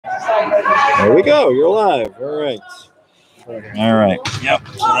There we go. You're live. All right. All right. Yep.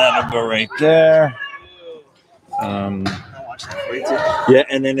 So that'll go right there. Yeah,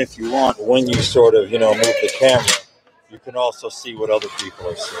 and then if you want, when you sort of, move the camera, you can also see what other people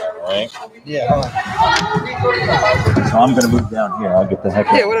are seeing, right? Yeah. So I'm going to move down here. I'll get the heck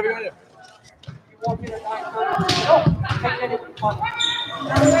out. Yeah, whatever you want to do.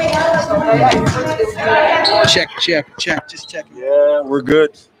 Check. Just check. Yeah, we're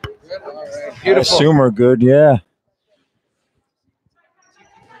good. All right. I Beautiful. assume we're good, yeah.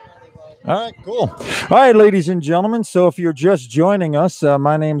 All right, cool. All right, ladies and gentlemen. So if you're just joining us,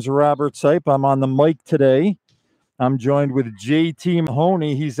 my name's Robert Sipe. I'm on the mic today. I'm joined with JT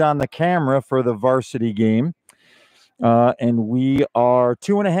Mahoney. He's on the camera for the varsity game. And we are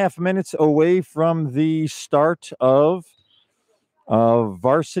 2.5 minutes away from the start of a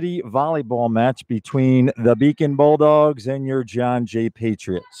varsity volleyball match between the Beacon Bulldogs and your John Jay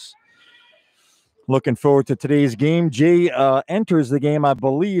Patriots. Looking forward to today's game. Jay enters the game, I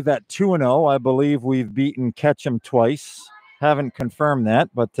believe, at 2-0. I believe we've beaten Ketchum twice. Haven't confirmed that,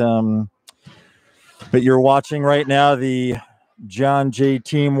 but you're watching right now the John Jay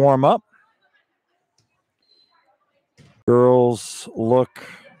team warm up. Girls look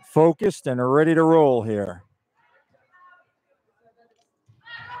focused and are ready to roll here.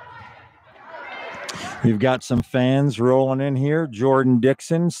 We've got some fans rolling in here. Jordan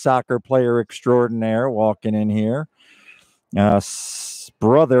Dixon, soccer player extraordinaire, walking in here.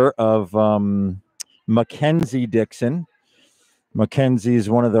 Brother of Mackenzie Dixon. Mackenzie is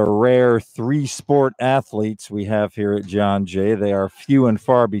one of the rare three-sport athletes we have here at John Jay. They are few and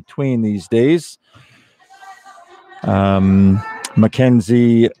far between these days.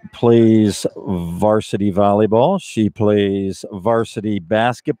 Mackenzie plays varsity volleyball. She plays varsity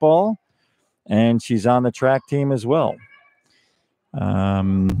basketball. And she's on the track team as well.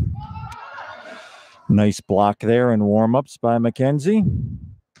 Nice block there in warm-ups by Mackenzie.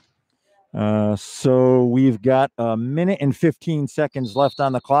 So we've got 1 minute and 15 seconds left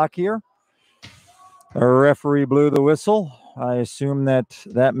on the clock here. The referee blew the whistle. I assume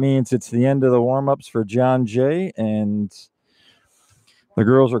that means it's the end of the warm-ups for John Jay. And the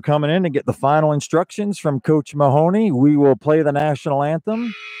girls are coming in to get the final instructions from Coach Mahoney. We will play the national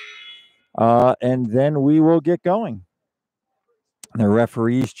anthem. And then we will get going. The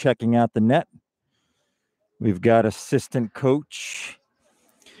referee's checking out the net. We've got assistant coach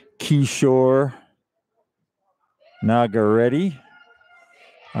Kishore Nagareddy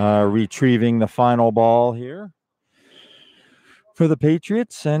retrieving the final ball here for the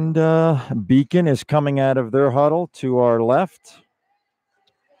Patriots. And Beacon is coming out of their huddle to our left.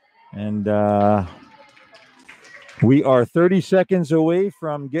 And we are 30 seconds away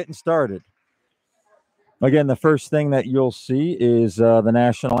from getting started. Again, the first thing that you'll see is the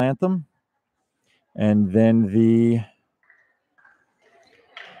national anthem. And then the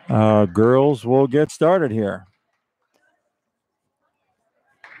girls will get started here.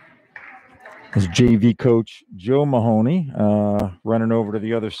 This is JV coach Joe Mahoney running over to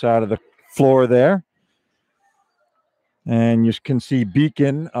the other side of the floor there. And you can see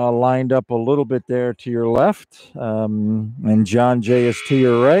Beacon lined up a little bit there to your left. And John Jay is to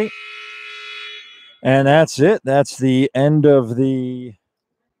your right. And that's it. That's the end of the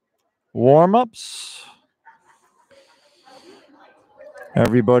warm-ups.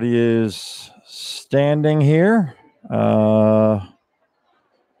 Everybody is standing here.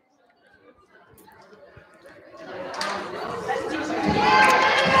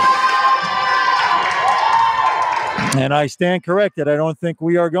 And I stand corrected. I don't think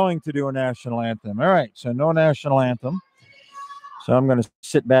we are going to do a national anthem. All right, so no national anthem. So I'm going to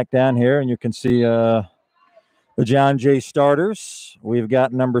sit back down here, and you can see the John Jay starters. We've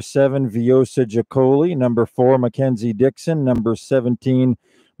got number 7, Viosa Jacoli, number 4, Mackenzie Dixon, number 17,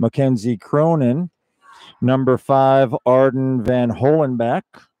 Mackenzie Cronin, number 5, Arden Van Holenbach,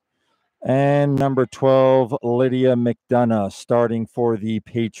 and number 12, Lydia McDonough, starting for the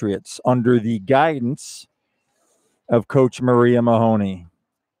Patriots under the guidance of Coach Maria Mahoney.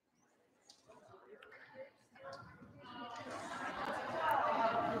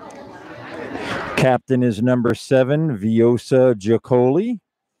 Captain is number 7, Viosa Jacoli.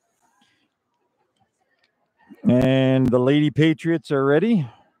 And the Lady Patriots are ready.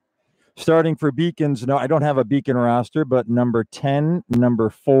 Starting for Beacons, no, I don't have a Beacon roster, but number 10, number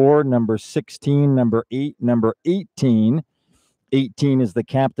 4, number 16, number 8, number 18. 18 is the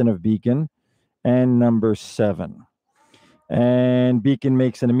captain of Beacon, and number 7. And Beacon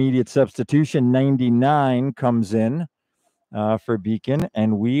makes an immediate substitution. 99 comes in for Beacon,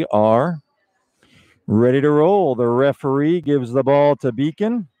 and we are ready to roll. The referee gives the ball to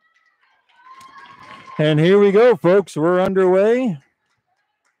Beacon. And here we go, folks. We're underway.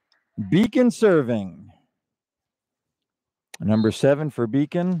 Beacon serving. Number 7 for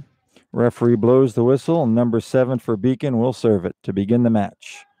Beacon. Referee blows the whistle. And number 7 for Beacon will serve it to begin the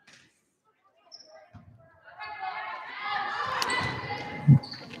match.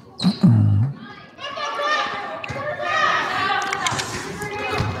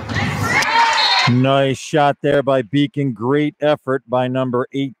 Nice shot there by Beacon. Great effort by number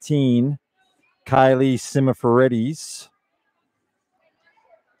 18, Kylie Simiferides.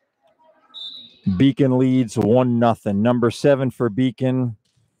 Beacon leads 1-0. Number 7 for Beacon,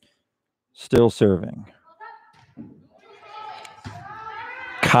 still serving.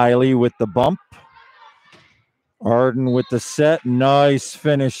 Kylie with the bump. Arden with the set. Nice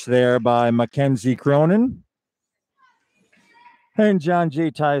finish there by Mackenzie Cronin. And John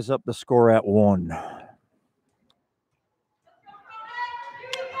Jay ties up the score at 1.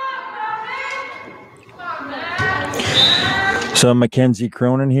 So Mackenzie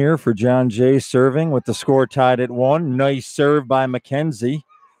Cronin here for John Jay serving with the score tied at 1. Nice serve by Mackenzie.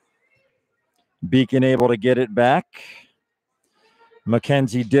 Beacon able to get it back.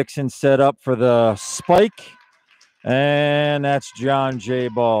 Mackenzie Dixon set up for the spike. And that's John Jay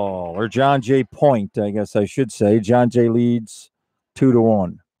ball, or John Jay point, I guess I should say. John Jay leads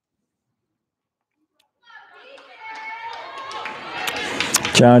 2-1.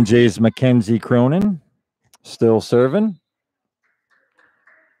 John Jay's Mackenzie Cronin still serving.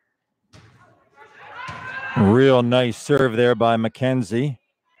 Real nice serve there by Mackenzie.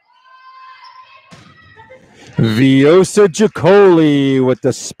 Viosa Giacoli with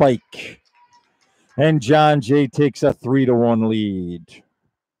the spike. And John Jay takes a 3-1 lead.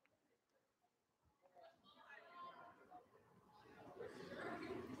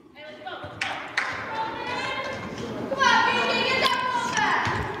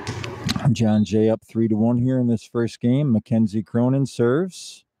 John Jay up 3-1 here in this first game. Mackenzie Cronin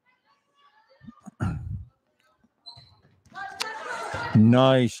serves.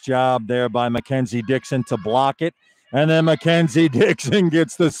 Nice job there by Mackenzie Dixon to block it. And then Mackenzie Dixon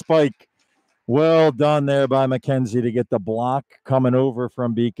gets the spike. Well done there by Mackenzie to get the block coming over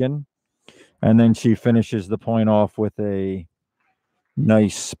from Beacon. And then she finishes the point off with a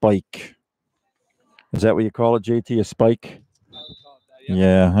nice spike. Is that what you call it, JT? A spike?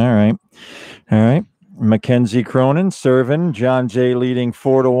 Yeah, all right. All right. Mackenzie Cronin serving. John Jay leading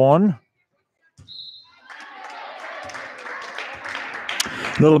 4-1.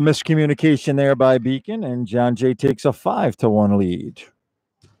 Little miscommunication there by Beacon, and John Jay takes a 5-1 lead.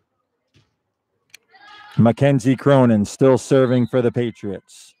 Mackenzie Cronin still serving for the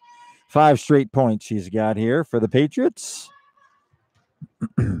Patriots. 5 straight points she's got here for the Patriots.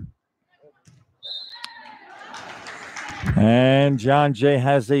 And John Jay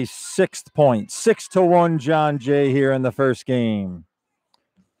has a 6th point. 6-1 John Jay here in the first game.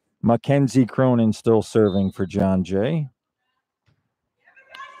 Mackenzie Cronin still serving for John Jay.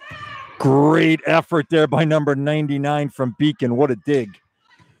 Great effort there by number 99 from Beacon. What a dig.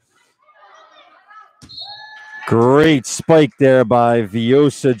 Great spike there by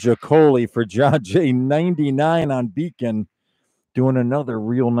Viosa Giacoli for John Jay. 99 on Beacon. Doing another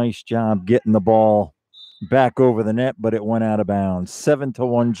real nice job getting the ball back over the net, but it went out of bounds.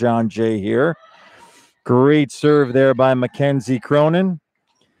 7-1 John Jay here. Great serve there by Mackenzie Cronin.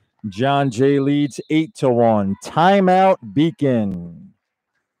 John Jay leads 8-1. Timeout Beacon.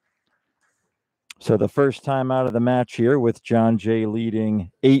 So the first time out of the match here with John Jay leading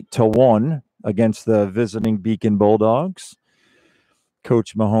 8-1 against the visiting Beacon Bulldogs.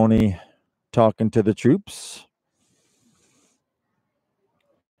 Coach Mahoney talking to the troops.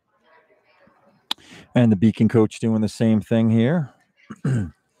 And the Beacon coach doing the same thing here.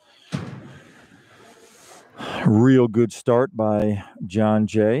 Real good start by John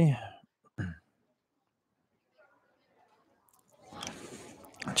Jay.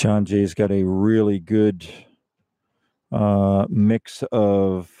 John Jay's got a really good mix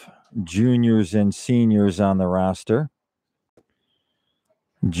of juniors and seniors on the roster.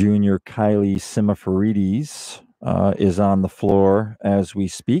 Junior Kylie Simiferides is on the floor as we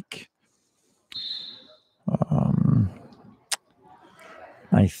speak.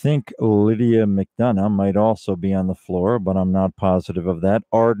 I think Lydia McDonough might also be on the floor, but I'm not positive of that.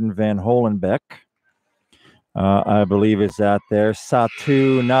 Arden Van Holenbeck, I believe, is out there.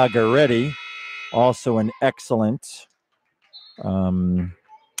 Satu Nagareddy, also an excellent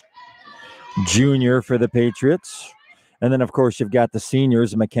junior for the Patriots. And then, of course, you've got the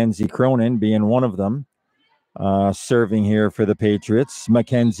seniors, Mackenzie Cronin being one of them, serving here for the Patriots.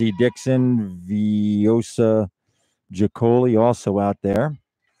 Mackenzie Dixon, Viosa Giacoli also out there.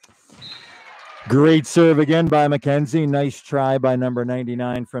 Great serve again by Mackenzie. Nice try by number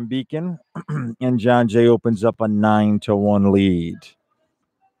 99 from Beacon. And John Jay opens up a 9-1 lead.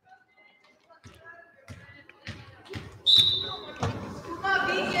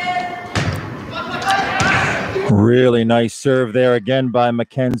 Really nice serve there again by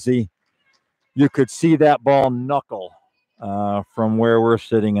Mackenzie. You could see that ball knuckle from where we're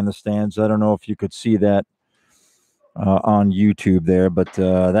sitting in the stands. I don't know if you could see that on YouTube there, but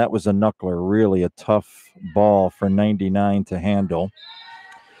that was a knuckler. Really a tough ball for 99 to handle.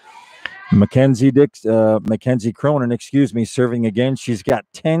 Mackenzie Cronin, serving again. She's got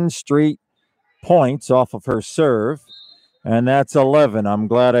 10 straight points off of her serve, and that's 11. I'm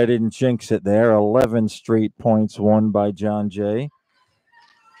glad I didn't jinx it there. 11 straight points won by John Jay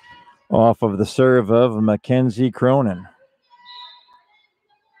off of the serve of Mackenzie Cronin.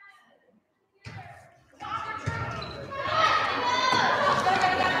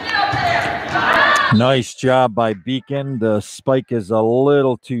 Nice job by Beacon. The spike is a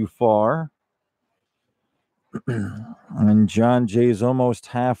little too far. And John Jay's almost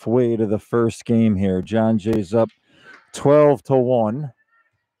halfway to the first game here. John Jay's up 12-1.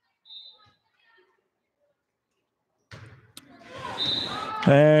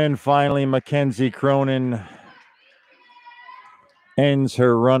 And finally, Mackenzie Cronin ends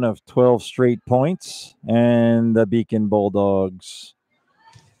her run of 12 straight points. And the Beacon Bulldogs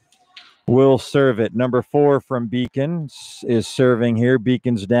will serve it. Number 4 from Beacon is serving here.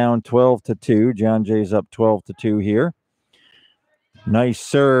 Beacon's down 12-2. John Jay's up 12-2 here. Nice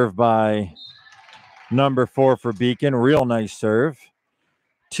serve by number 4 for Beacon. Real nice serve.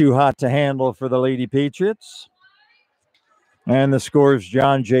 Too hot to handle for the Lady Patriots. And the score is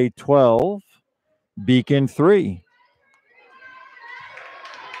John Jay 12, Beacon 3.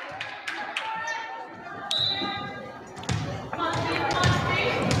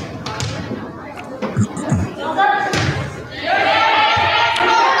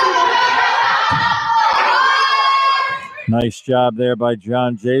 Nice job there by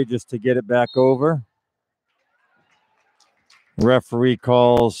John Jay just to get it back over. Referee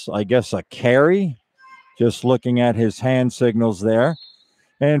calls, I guess, a carry. Just looking at his hand signals there.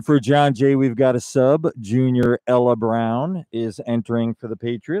 And for John Jay, we've got a sub. Junior Ella Brown is entering for the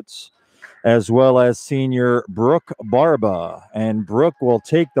Patriots, as well as senior Brooke Barba. And Brooke will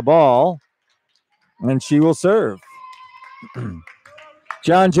take the ball, and she will serve.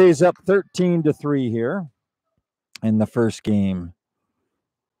 John Jay's up 13-3 here in the first game.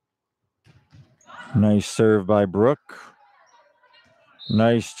 Nice serve by Brooke.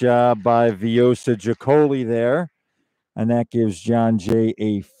 Nice job by Viosa Jacoli there. And that gives John Jay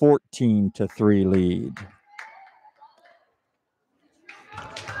a 14-3 lead.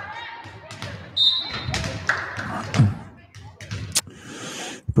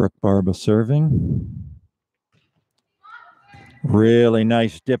 Brooke Barba serving. Really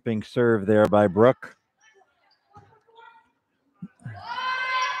nice dipping serve there by Brooke.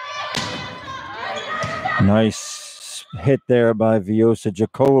 Nice hit there by Viosa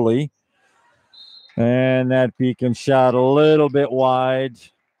Jacoli. And that Beacon shot a little bit wide.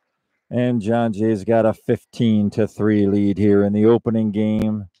 And John Jay's got a 15-3 lead here in the opening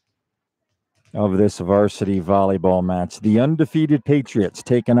game of this varsity volleyball match. The undefeated Patriots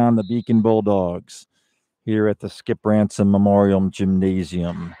taking on the Beacon Bulldogs here at the Skip Ransom Memorial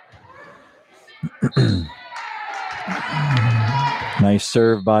Gymnasium. Nice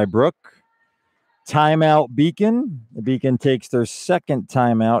serve by Brooke. Timeout Beacon. The Beacon takes their second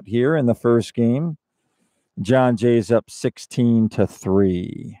timeout here in the first game. John Jay's up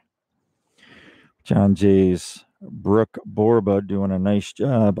 16-3. John Jay's Brooke Barba doing a nice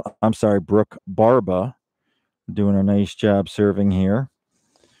job. Brooke Barba doing a nice job serving here.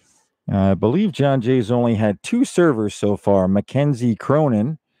 I believe John Jay's only had 2 servers so far. Mackenzie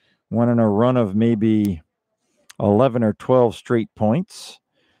Cronin went on a run of maybe 11 or 12 straight points.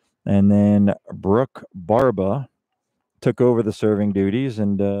 And then Brooke Barba took over the serving duties,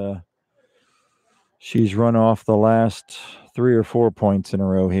 and she's run off the last 3 or 4 points in a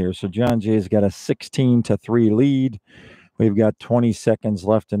row here. So John Jay's got a 16-3 lead. We've got 20 seconds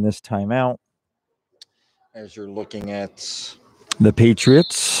left in this timeout. As you're looking at the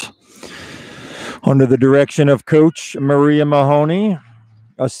Patriots under the direction of Coach Maria Mahoney,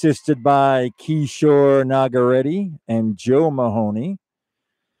 assisted by Kishore Nagareddy and Joe Mahoney.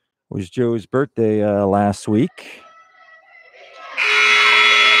 It was Joe's birthday last week.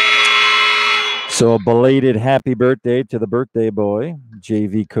 So a belated happy birthday to the birthday boy,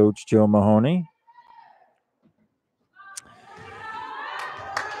 JV coach Joe Mahoney.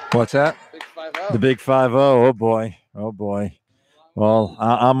 What's that? Big 5-0. The big 5-0. Oh boy. Oh boy. Well,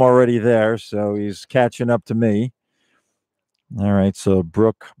 I'm already there, so he's catching up to me. All right, so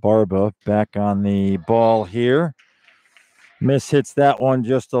Brooke Barba back on the ball here. Miss hits that one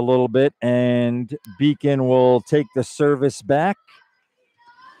just a little bit, and Beacon will take the service back.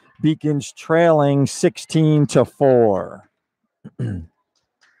 Beacon's trailing 16-4.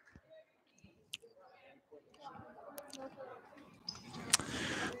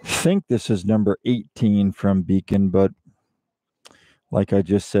 Think this is number 18 from Beacon, but like I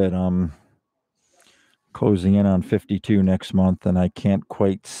just said, I'm closing in on 52 next month, and I can't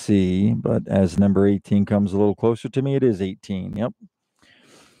quite see. But as number 18 comes a little closer to me, it is 18. Yep.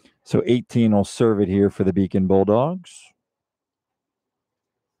 So 18 will serve it here for the Beacon Bulldogs.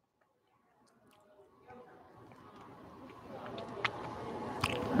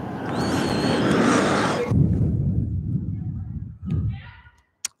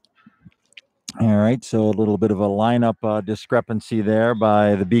 All right, so a little bit of a lineup discrepancy there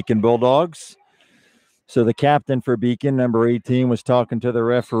by the Beacon Bulldogs. So the captain for Beacon, number 18, was talking to the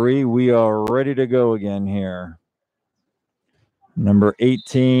referee. We are ready to go again here. Number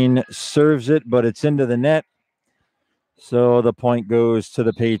 18 serves it, but it's into the net. So the point goes to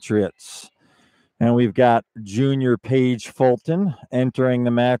the Patriots. And we've got junior Paige Fulton entering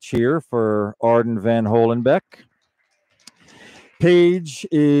the match here for Arden Van Holenbeck. Paige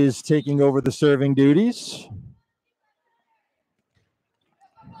is taking over the serving duties.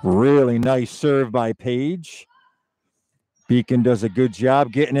 Really nice serve by Paige. Beacon does a good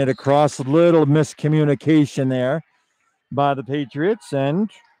job getting it across. A little miscommunication there by the Patriots, and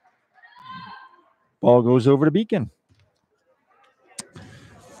ball goes over to Beacon.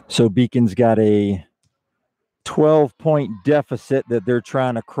 So Beacon's got a 12-point deficit that they're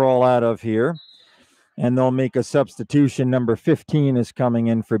trying to crawl out of here, and they'll make a substitution. Number 15 is coming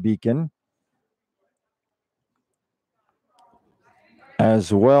in for Beacon,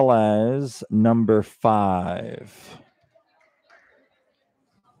 as well as number 5.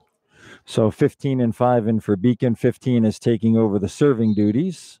 So 15 and 5 in for Beacon. 15 is taking over the serving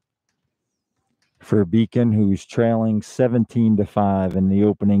duties for Beacon, who's trailing 17-5 in the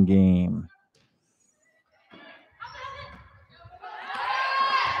opening game.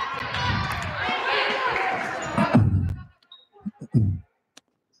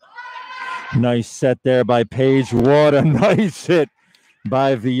 Nice set there by Paige. What a nice hit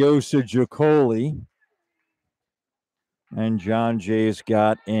by Viosa Giacoli. And John Jay's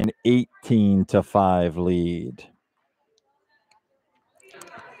got an 18-5 lead.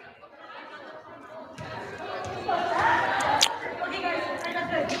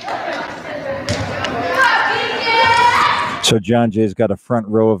 So John Jay's got a front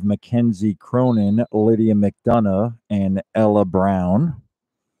row of Mackenzie Cronin, Lydia McDonough, and Ella Brown.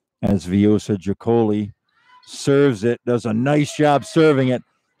 As Viosa Giacoli serves it, does a nice job serving it.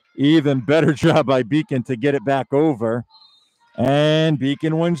 Even better job by Beacon to get it back over. And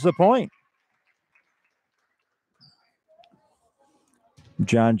Beacon wins the point.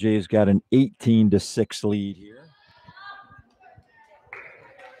 John Jay's got an 18-6 lead here.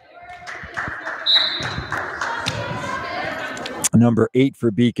 Number 8 for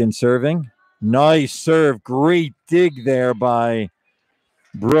Beacon serving. Nice serve. Great dig there by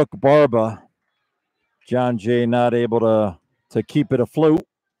Brooke Barba. John Jay not able to keep it afloat.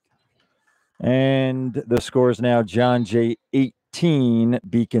 And the score is now John Jay 18,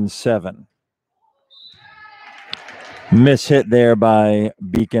 Beacon 7. Miss hit there by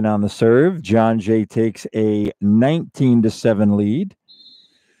Beacon on the serve. John Jay takes a 19-7 lead.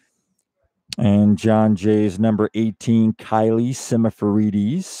 And John Jay's number 18, Kylie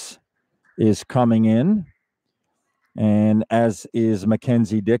Simifarides, is coming in. And as is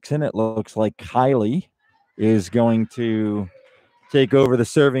Mackenzie Dixon, it looks like Kylie is going to take over the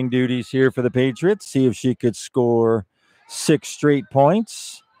serving duties here for the Patriots. See if she could score 6 straight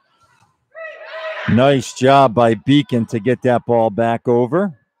points. Nice job by Beacon to get that ball back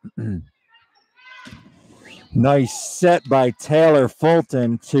over. Nice set by Taylor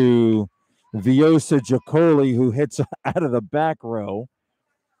Fulton to Viosa Giacoli, who hits out of the back row.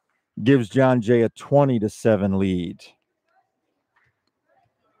 Gives John Jay a 20-7 lead.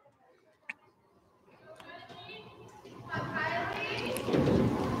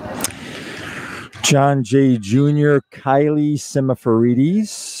 John Jay Jr., Kylie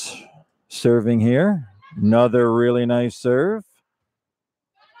Simifarides serving here. Another really nice serve.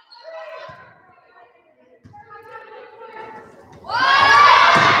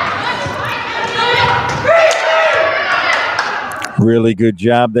 Really good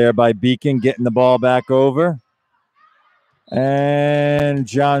job there by Beacon getting the ball back over. And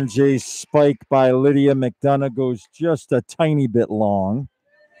John Jay's spike by Lydia McDonough goes just a tiny bit long.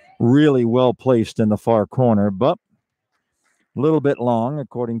 Really well placed in the far corner, but a little bit long,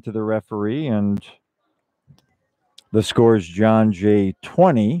 according to the referee. And the score is John Jay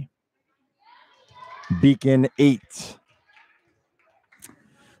 20, Beacon 8.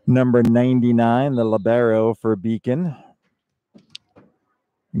 Number 99, the libero for Beacon.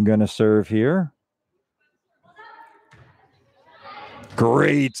 I'm going to serve here.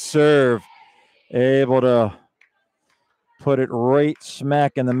 Great serve. Able to put it right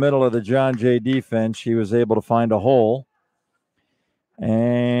smack in the middle of the John Jay defense. She was able to find a hole.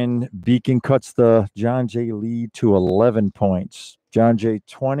 And Beacon cuts the John Jay lead to 11 points. John Jay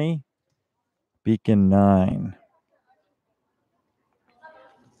 20, Beacon 9.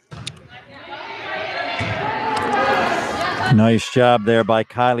 Nice job there by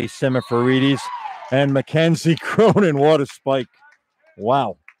Kylie Simifaridis and Mackenzie Cronin. What a spike.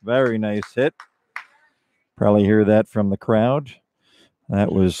 Wow. Very nice hit. Probably hear that from the crowd.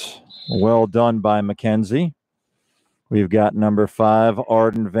 That was well done by Mackenzie. We've got number 5,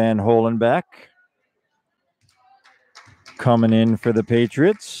 Arden Van Holenbeck, coming in for the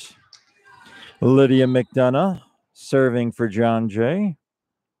Patriots. Lydia McDonough serving for John Jay.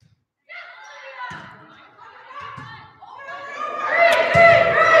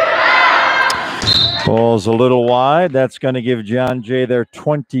 Ball's a little wide. That's going to give John Jay their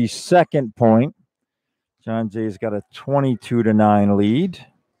 22nd point. John Jay's got a 22-9 lead.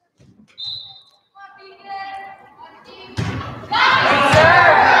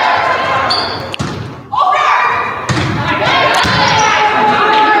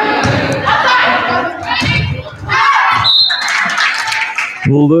 A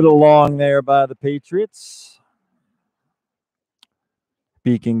little long there by the Patriots.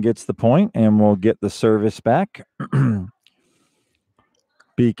 Beacon gets the point, and we'll get the service back.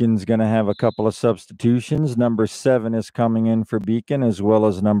 Beacon's going to have a couple of substitutions. Number 7 is coming in for Beacon, as well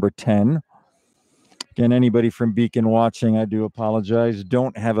as number 10. Again, anybody from Beacon watching, I do apologize.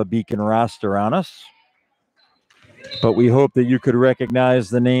 Don't have a Beacon roster on us. But we hope that you could recognize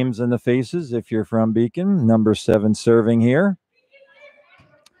the names and the faces if you're from Beacon. Number 7 serving here.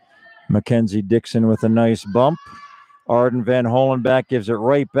 Mackenzie Dixon with a nice bump. Arden Van Holenbeck gives it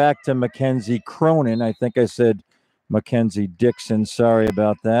right back to Mackenzie Cronin. I think I said Mackenzie Dixon. Sorry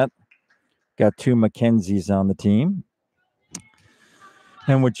about that. Got 2 Mackenzies on the team.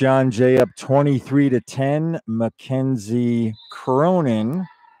 And with John Jay up 23-10, Mackenzie Cronin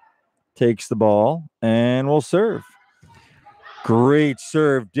takes the ball and will serve. Great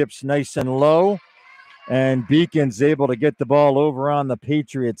serve. Dips nice and low. And Beacon's able to get the ball over on the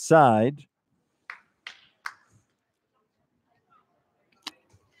Patriots side.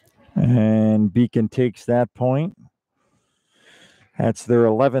 And Beacon takes that point. That's their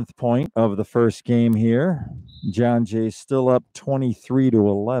 11th point of the first game here. John Jay still up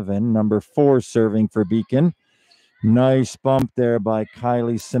 23-11. Number 4 serving for Beacon. Nice bump there by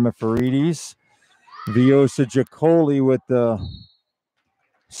Kylie Simifaridis. Viosa Jacoli with the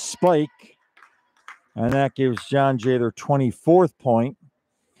spike. And that gives John Jay their 24th point.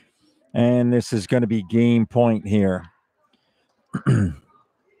 And this is going to be game point here.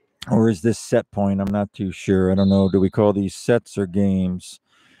 Or is this set point? I'm not too sure. I don't know. Do we call these sets or games?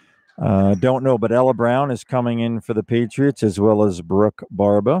 Don't know. But Ella Brown is coming in for the Patriots, as well as Brooke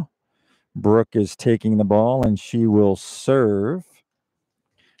Barba. Brooke is taking the ball, and she will serve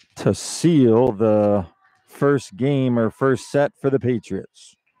to seal the first game or first set for the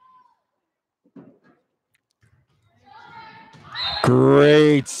Patriots.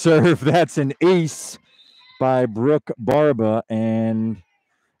 Great serve. That's an ace by Brooke Barba. And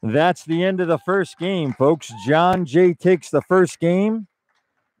that's the end of the first game, folks. John Jay takes the first game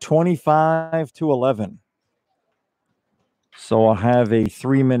 25-11. So I'll have a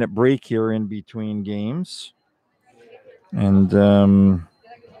 3-minute break here in between games. And then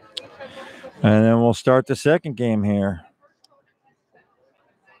we'll start the second game here.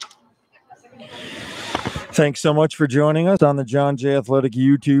 Thanks so much for joining us on the John Jay Athletic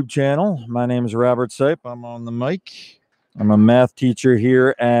YouTube channel. My name is Robert Sipe. I'm on the mic. I'm a math teacher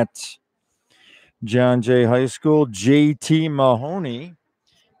here at John Jay High School. JT Mahoney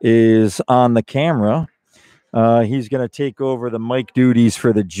is on the camera. He's going to take over the mic duties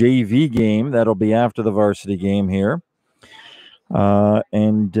for the JV game. That'll be after the varsity game here. Again,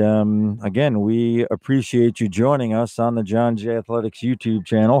 we appreciate you joining us on the John Jay Athletics YouTube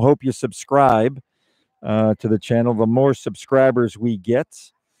channel. Hope you subscribe to the channel. The more subscribers we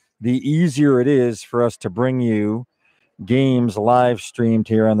get, the easier it is for us to bring you games live streamed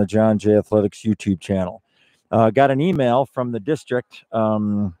here on the John Jay Athletics YouTube channel. got an email from the district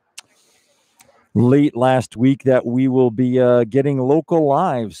late last week that we will be getting local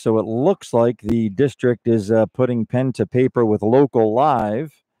live. So it looks like the district is putting pen to paper with local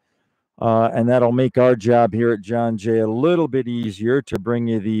live. And that'll make our job here at John Jay a little bit easier to bring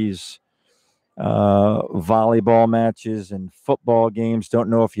you these volleyball matches and football games. Don't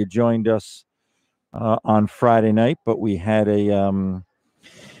know if you joined us on Friday night, but we had a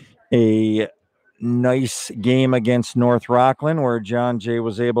nice game against North Rockland where John Jay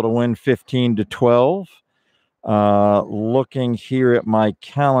was able to win 15-12. Looking here at my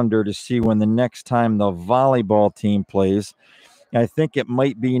calendar to see when the next time the volleyball team plays. I think it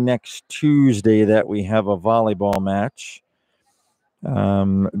might be next Tuesday that we have a volleyball match.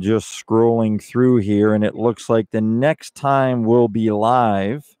 Just scrolling through here, and it looks like the next time we'll be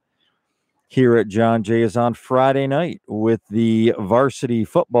live here at John Jay is on Friday night with the varsity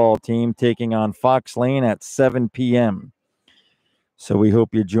football team taking on Fox Lane at 7 p.m. So we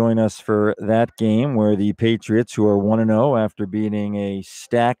hope you join us for that game where the Patriots, who are 1-0 after beating a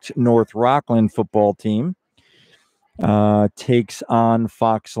stacked North Rockland football team, takes on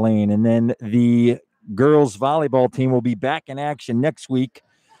Fox Lane. And then the girls volleyball team will be back in action next week,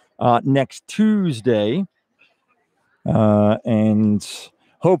 next Tuesday. And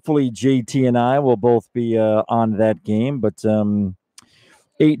hopefully JT and I will both be on that game, but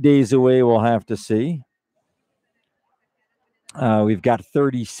 8 days away, we'll have to see. We've got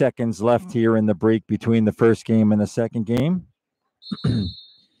 30 seconds left here in the break between the first game and the second game.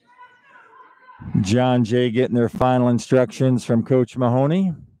 John Jay getting their final instructions from Coach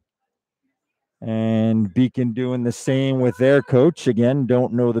Mahoney. And Beacon doing the same with their coach. Again,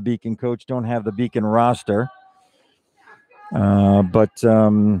 don't know the Beacon coach, don't have the Beacon roster. But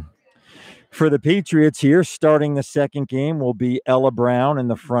for the Patriots here, starting the second game will be Ella Brown in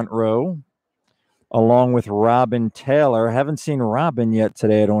the front row, along with Robin Taylor. Haven't seen Robin yet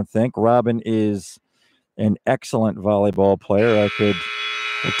today, I don't think. Robin is an excellent volleyball player. I could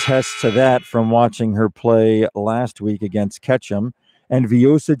attest to that from watching her play last week against Ketchum. And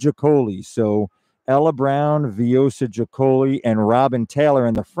Viosa Giacoli. So Ella Brown, Viosa Giacoli, and Robin Taylor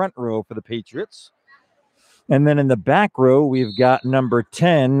in the front row for the Patriots. And then in the back row, we've got number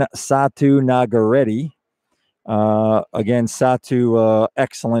 10, Satu Nagareddy. Again, Satu,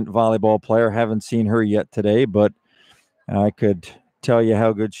 excellent volleyball player. Haven't seen her yet today, but I could tell you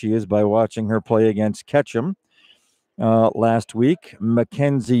how good she is by watching her play against Ketchum last week.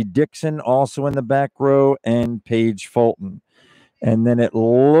 Mackenzie Dixon also in the back row, and Paige Fulton. And then it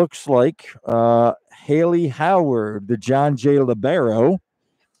looks like Haley Howard, the John Jay libero,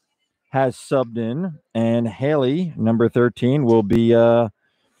 has subbed in, and Haley, number 13, will be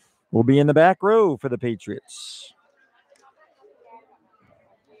in the back row for the Patriots.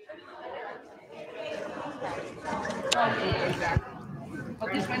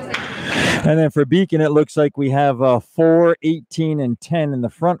 And then for Beacon, it looks like we have 4, 18, and 10 in the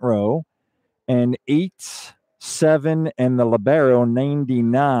front row, and 8, 7, and the libero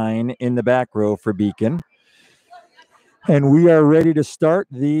 99 in the back row for Beacon. And we are ready to start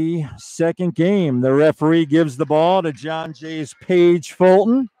the second game. The referee gives the ball to John Jay's Paige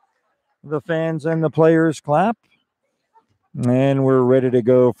Fulton. The fans and the players clap. And we're ready to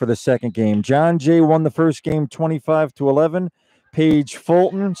go for the second game. John Jay won the first game 25-11. Paige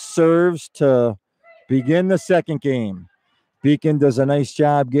Fulton serves to begin the second game. Beacon does a nice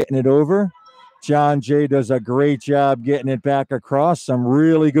job getting it over. John Jay does a great job getting it back across. Some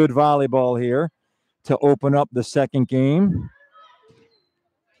really good volleyball here to open up the second game.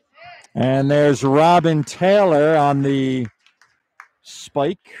 And there's Robin Taylor on the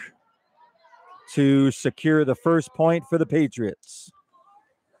spike to secure the first point for the Patriots.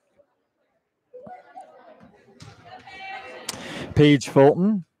 Paige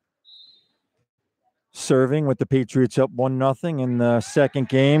Fulton serving with the Patriots up 1-0 in the second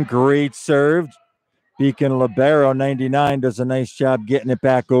game. Great serve. Beacon libero 99 does a nice job getting it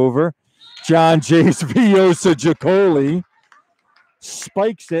back over. John Jay's Viosa Giacoli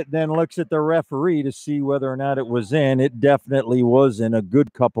spikes it, then looks at the referee to see whether or not it was in. It definitely was in, a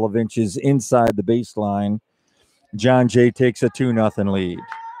good couple of inches inside the baseline. John Jay takes a 2-0 lead.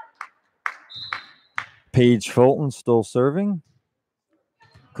 Paige Fulton still serving.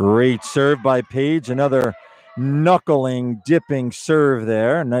 Great serve by Paige. Another knuckling, dipping serve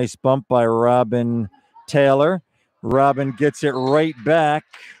there. Nice bump by Robin Taylor. Robin gets it right back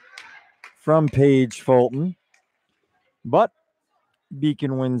from Paige Fulton. But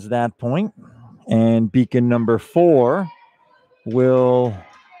Beacon wins that point. And Beacon number 4 will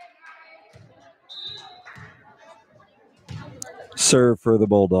serve for the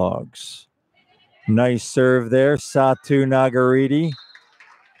Bulldogs. Nice serve there. Satu Nagariti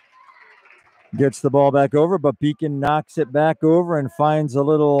gets the ball back over, but Beacon knocks it back over and finds a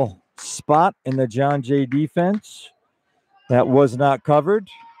little spot in the John Jay defense that was not covered.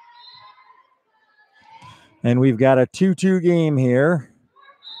 And we've got a 2-2 game here.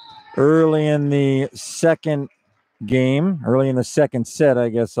 Early in the second game, early in the second set, I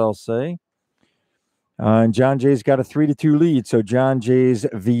guess I'll say. And John Jay's got a 3-2 lead. So John Jay's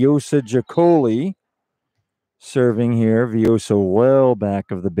Viosa Jacoli serving here. Viosa well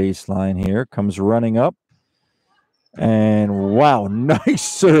back of the baseline here. Comes running up. And wow, nice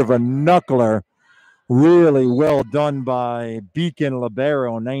serve, a knuckler. Really well done by Beacon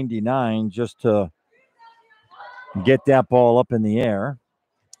Libero 99 just to get that ball up in the air.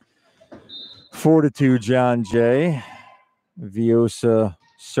 4-2 John Jay. Viosa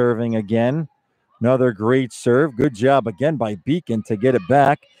serving again. Another great serve. Good job again by Beacon to get it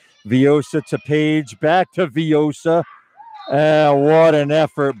back. Viosa to Page. Back to Viosa. What an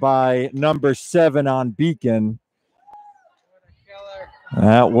effort by number 7 on Beacon.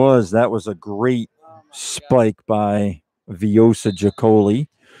 That was a great spike by Viosa Jacoli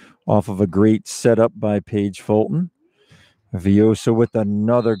off of a great setup by Paige Fulton. Viosa with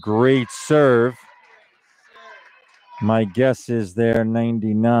another great serve. My guess is there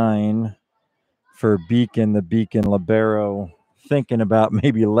 99 for Beacon, the Beacon Libero, thinking about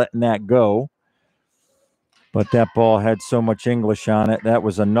maybe letting that go. But that ball had so much English on it. That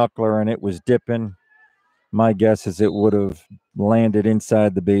was a knuckler and it was dipping. My guess is it would have landed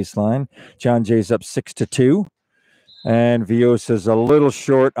inside the baseline. John Jay's up 6-2. And Viosa's a little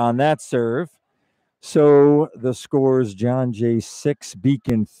short on that serve. So the score is John Jay 6,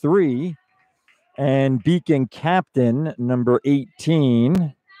 Beacon 3. And Beacon captain, number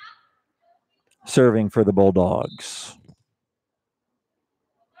 18, serving for the Bulldogs.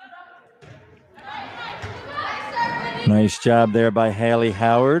 Nice job there by Haley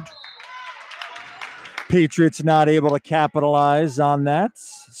Howard. Patriots not able to capitalize on that.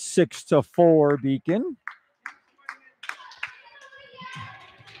 6-4 Beacon.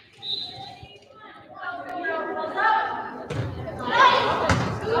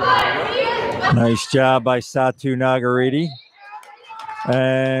 Nice job by Satu Nagariti.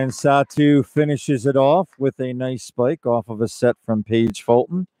 And Satu finishes it off with a nice spike off of a set from Paige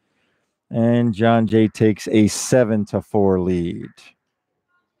Fulton. And John Jay takes a 7-4 lead.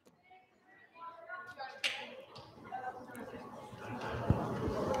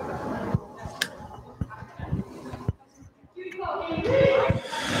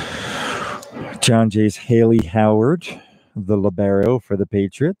 John Jay's Haley Howard, the libero for the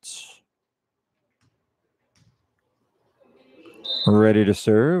Patriots. Ready to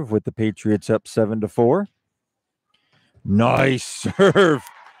serve with the Patriots up 7-4. Nice serve.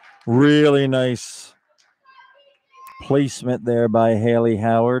 Really nice placement there by Haley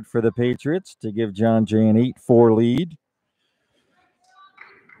Howard for the Patriots to give John Jay an 8-4 lead.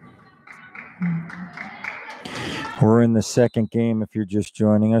 We're in the second game if you're just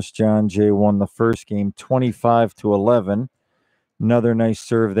joining us. John Jay won the first game 25-11. Another nice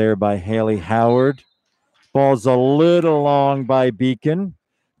serve there by Haley Howard. Ball's a little long by Beacon.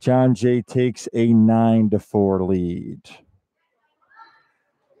 John Jay takes a 9-4 lead.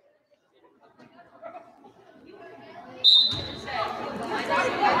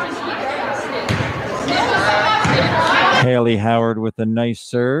 Haley Howard with a nice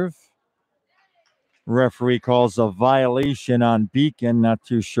serve. Referee calls a violation on Beacon. Not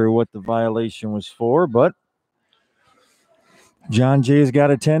too sure what the violation was for, but John Jay's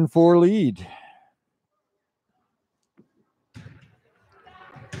got a 10-4 lead.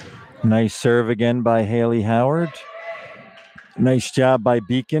 Nice serve again by Haley Howard. Nice job by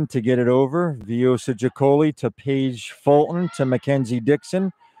Beacon to get it over. Viosa Jacoli to Paige Fulton to Mackenzie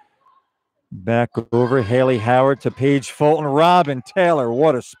Dixon. Back over Haley Howard to Paige Fulton. Robin Taylor,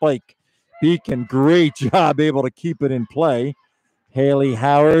 what a spike. Beacon, great job able to keep it in play. Haley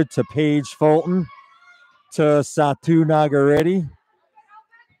Howard to Paige Fulton to Satu Nagariti.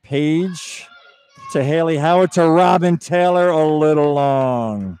 Paige to Haley Howard to Robin Taylor, a little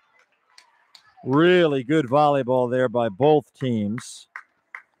long. Really good volleyball there by both teams.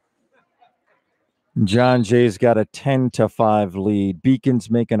 John Jay's got a 10-5 lead. Beacon's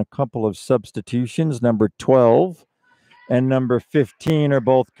making a couple of substitutions. Number 12 and number 15 are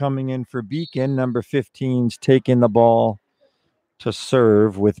both coming in for Beacon. Number 15's taking the ball to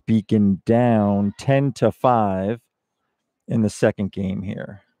serve with Beacon down 10-5 in the second game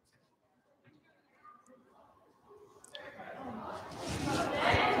here.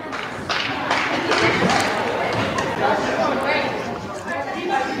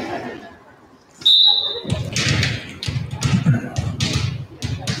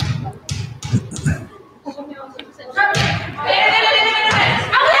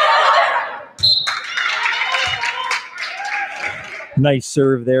 Nice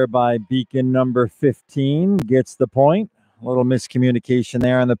serve there by Beacon number 15. Gets the point. A little miscommunication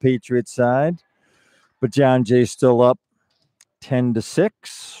there on the Patriots side. But John Jay still up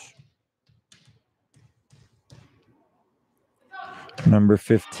 10-6. Number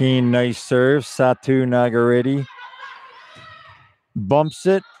 15, nice serve. Satu Nagaredi bumps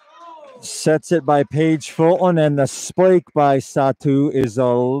it. Sets it by Paige Fulton, and the spike by Satu is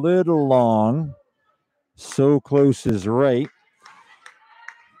a little long. So close is right.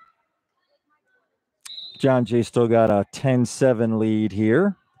 John Jay still got a 10-7 lead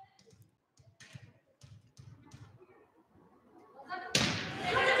here.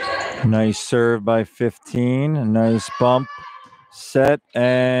 Nice serve by 15. A nice bump, set,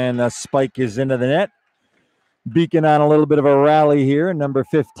 and the spike is into the net. Beacon on a little bit of a rally here. Number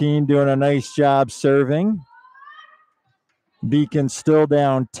 15 doing a nice job serving. Beacon still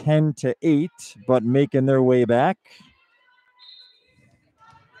down 10-8, but making their way back.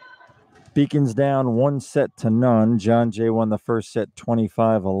 Beacon's down 1-0. John Jay won the first set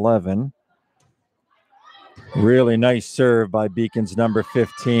 25-11. Really nice serve by Beacon's number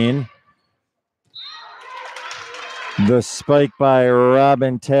 15. The spike by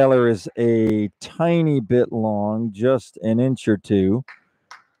Robin Taylor is a tiny bit long, just an inch or two.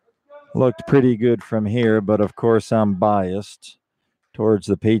 Looked pretty good from here, but of course I'm biased towards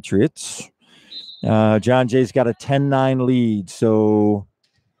the Patriots. John Jay's got a 10-9 lead, so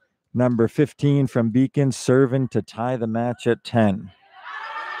number 15 from Beacon serving to tie the match at 10.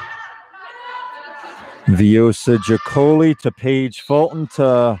 Viosa Jacoli to Paige Fulton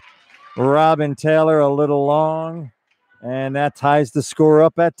to Robin Taylor, a little long, and that ties the score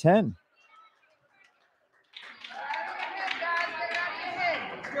up at 10.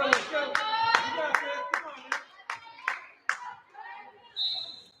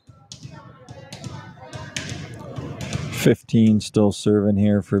 $15 still serving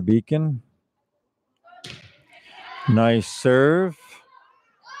here for Beacon. Nice serve.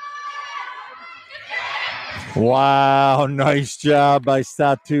 Wow, nice job by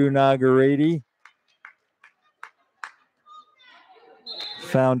Satu Nagaredi.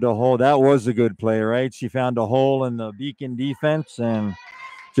 Found a hole. That was a good play, right? She found a hole in the Beacon defense and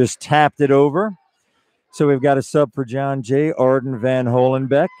just tapped it over. So we've got a sub for John Jay. Arden Van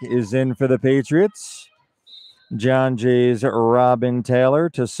Holenbeck is in for the Patriots. John Jay's Robin Taylor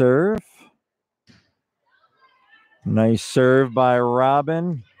to serve. Nice serve by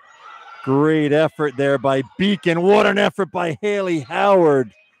Robin. Great effort there by Beacon. What an effort by Haley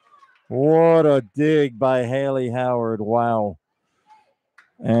Howard. What a dig by Haley Howard. Wow.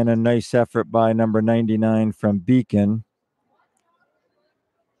 And a nice effort by number 99 from Beacon.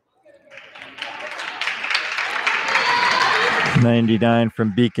 .99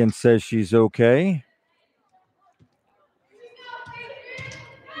 from Beacon says she's okay.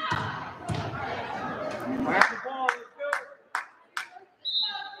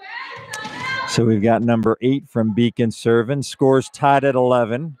 So we've got number 8 from Beacon serving. Scores tied at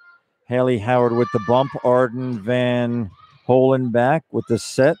 11. Haley Howard with the bump. Arden Van Holenbeck with the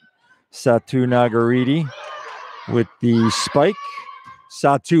set. Satu Nagaredi with the spike.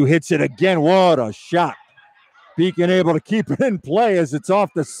 Satu hits it again. What a shot. Beacon able to keep it in play as it's off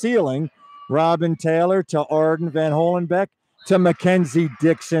the ceiling. Robin Taylor to Arden Van Holenbeck to Mackenzie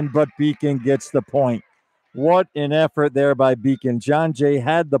Dixon, but Beacon gets the point. What an effort there by Beacon. John Jay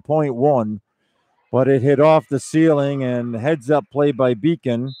had the point won, but it hit off the ceiling, and heads up play by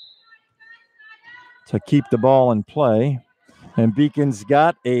Beacon to keep the ball in play. And Beacon's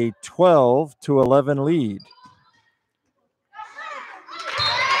got a 12-11 lead.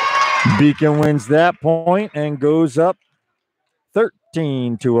 Beacon wins that point and goes up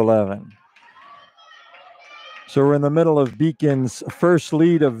 13-11. So we're in the middle of Beacon's first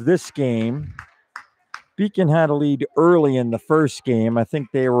lead of this game. Beacon had a lead early in the first game. I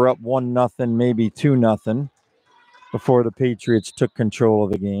think they were up 1-0, maybe 2-0 before the Patriots took control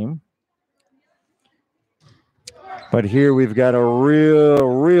of the game. But here we've got a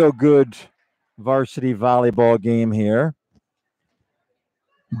real good varsity volleyball game here.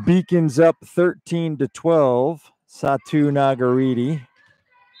 Beacon's up 13-12. Satu Nagaredi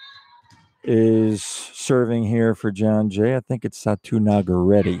is serving here for John Jay. I think it's Satu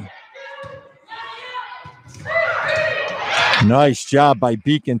Nagaredi. Nice job by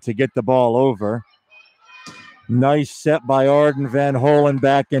Beacon to get the ball over. Nice set by Arden Van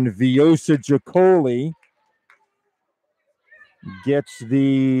Holenbeck, and Viosa Jacoli gets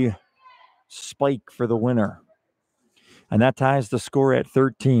the spike for the winner. And that ties the score at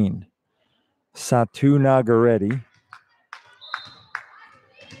 13. Satu Nagaredi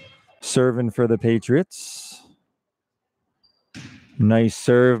serving for the Patriots. Nice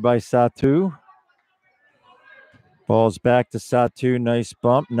serve by Satu. Ball's back to Satu. Nice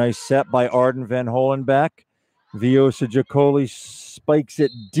bump. Nice set by Arden Van Holenbach. Viosa Jacoli spikes it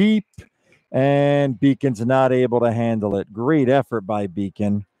deep, and Beacon's not able to handle it. Great effort by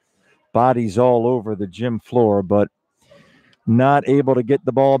Beacon. Bodies all over the gym floor, but not able to get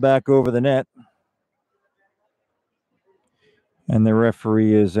the ball back over the net. And the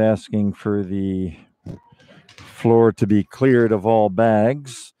referee is asking for the floor to be cleared of all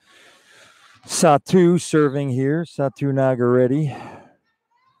bags. Satu serving here. Satu Nagaredi.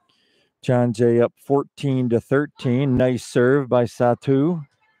 John Jay up 14-13. Nice serve by Satu.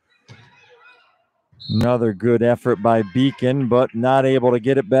 Another good effort by Beacon, but not able to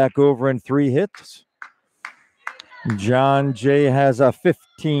get it back over in 3 hits. John Jay has a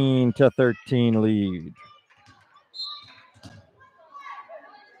 15-13 lead.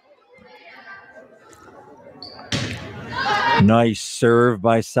 Nice serve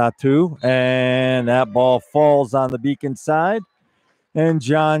by Satu, and that ball falls on the Beacon side, and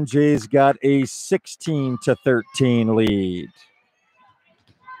John Jay's got a 16-13 lead.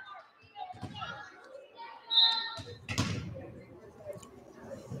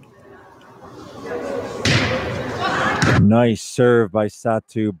 Nice serve by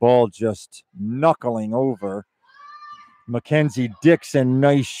Satu. Ball just knuckling over. Mackenzie Dixon,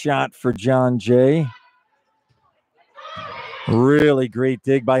 nice shot for John Jay. Really great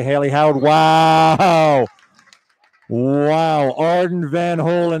dig by Haley Howard. Wow. Wow. Arden Van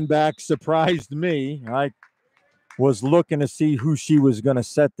Holenbach surprised me. I was looking to see who she was going to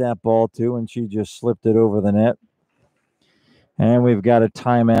set that ball to, and she just slipped it over the net. And we've got a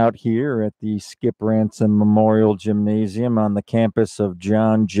timeout here at the Skip Ransom Memorial Gymnasium on the campus of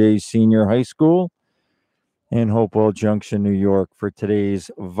John Jay Senior High School in Hopewell Junction, New York, for today's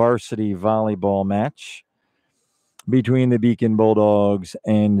varsity volleyball match between the Beacon Bulldogs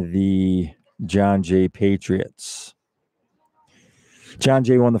and the John Jay Patriots. John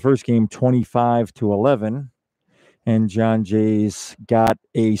Jay won the first game 25-11, and John Jay's got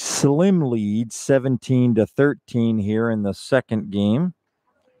a slim lead 17-13 here in the second game.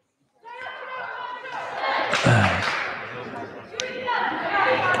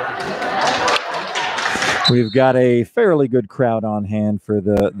 We've got a fairly good crowd on hand for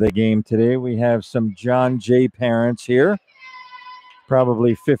the game today. We have some John Jay parents here,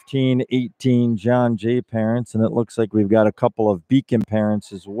 probably 15, 18 John Jay parents, and it looks like we've got a couple of Beacon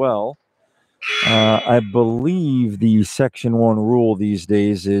parents as well. I believe the Section 1 rule these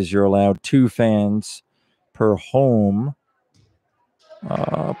days is you're allowed 2 fans per home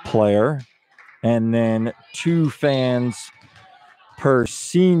player, and then 2 fans per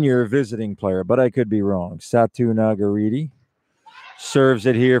senior visiting player, but I could be wrong. Satu Nagaridi serves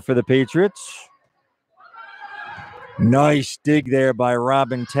it here for the Patriots. Nice dig there by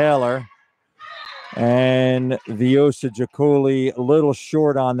Robin Taylor. And Viosa Jacoli a little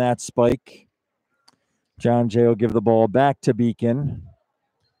short on that spike. John Jay will give the ball back to Beacon.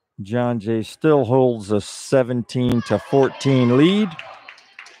 John Jay still holds a 17-14 lead.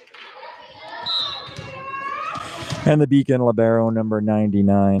 And the Beacon libero, number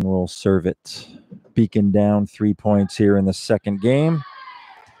 99, will serve it. Beacon down 3 points here in the second game.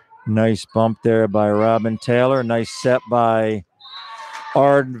 Nice bump there by Robin Taylor. Nice set by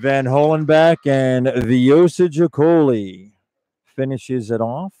Arden Van Holenbach, and Viosa Jacoli finishes it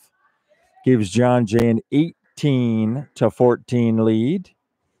off. Gives John Jay an 18-14 lead.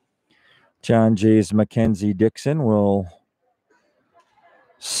 John Jay's Mackenzie Dixon will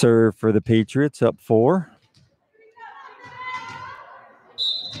serve for the Patriots, up 4.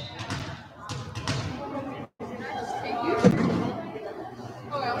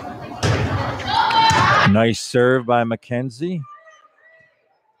 Nice serve by Mackenzie.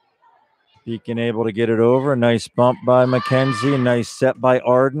 Beacon able to get it over. Nice bump by Mackenzie. Nice set by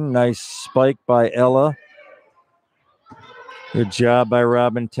Arden. Nice spike by Ella. Good job by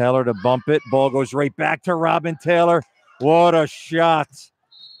Robin Taylor to bump it. Ball goes right back to Robin Taylor. What a shot.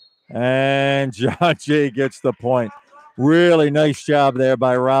 And John Jay gets the point. Really nice job there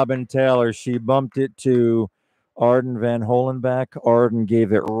by Robin Taylor. She bumped it to Arden Van Holenbach. Arden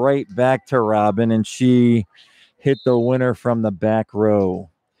gave it right back to Robin, and she hit the winner from the back row.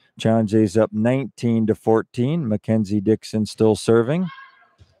 John Jay's up 19-14. Mackenzie Dixon still serving.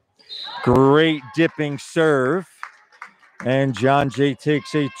 Great dipping serve. And John Jay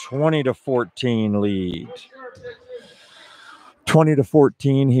takes a 20-14 lead.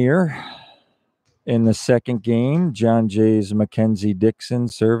 20-14 here in the second game. John Jay's Mackenzie Dixon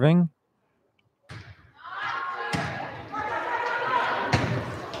serving.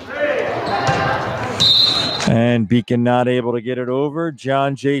 And Beacon not able to get it over.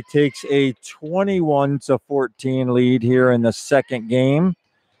 John Jay takes a 21-14 lead here in the second game.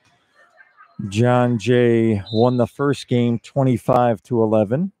 John Jay won the first game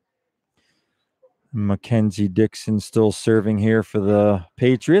 25-11. Mackenzie Dixon still serving here for the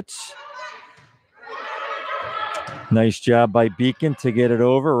Patriots. Nice job by Beacon to get it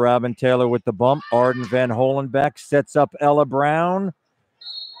over. Robin Taylor with the bump. Arden Van Holenbeck sets up Ella Brown.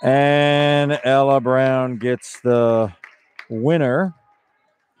 And Ella Brown gets the winner.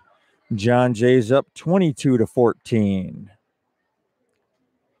 John Jay's up 22-14.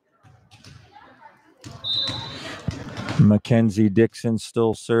 Mackenzie Dixon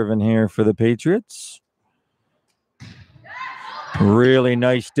still serving here for the Patriots. Really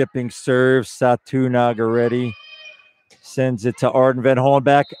nice dipping serve. Satu Nagareddy sends it to Arden Van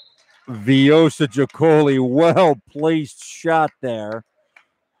Holenbeck. Viosa Jacoli, well-placed shot there.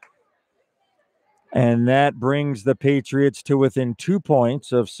 And that brings the Patriots to within 2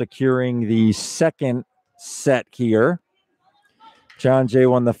 points of securing the second set here. John Jay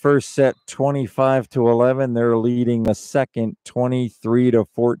won the first set 25-11. They're leading the second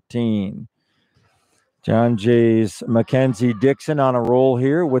 23-14. John Jay's Mackenzie Dixon on a roll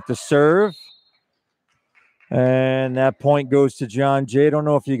here with the serve. And that point goes to John Jay. I don't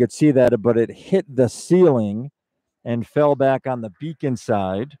know if you could see that, but it hit the ceiling and fell back on the Beacon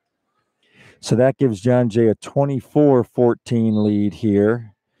side. So that gives John Jay a 24-14 lead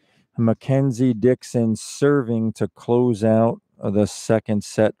here. Mackenzie Dixon serving to close out the second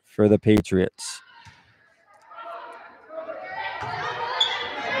set for the Patriots.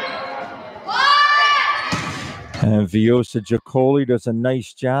 And Viosa Jacoli does a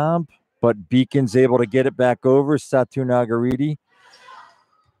nice job, but Beacon's able to get it back over. Satu Nagaridi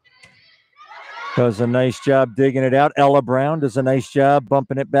does a nice job digging it out. Ella Brown does a nice job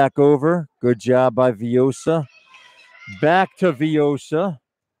bumping it back over. Good job by Viosa. Back to Viosa.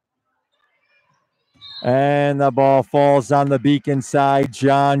 And the ball falls on the Beacon side.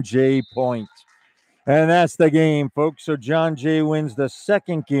 John Jay point. And that's the game, folks. So John Jay wins the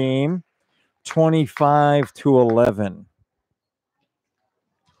second game 25-11.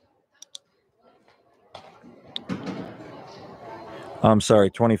 I'm sorry,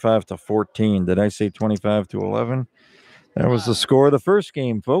 25-14. Did I say 25-11? That was the score of the first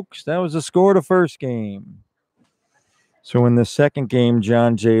game, folks. That was the score of the first game. So in the second game,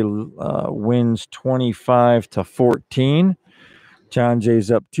 John Jay wins 25-14. John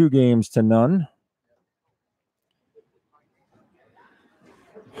Jay's up 2-0.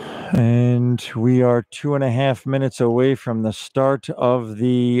 And we are 2.5 minutes away from the start of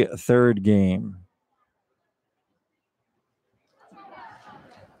the third game.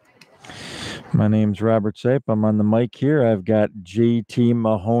 My name's Robert Sipe. I'm on the mic here. I've got JT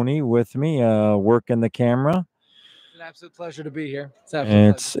Mahoney with me, working the camera. It's an absolute pleasure to be here.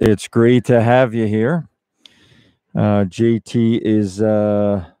 It's great to have you here. JT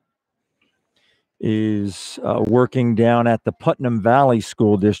is working down at the Putnam Valley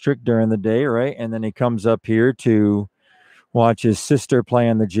School District during the day, right? And then he comes up here to watch his sister play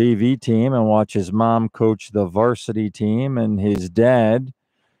on the JV team and watch his mom coach the varsity team and his dad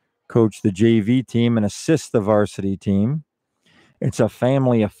coach the JV team and assist the varsity team. It's a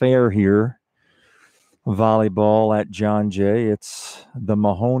family affair here. Volleyball at John Jay. It's the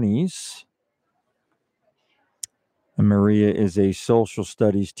Mahonies. And Maria is a social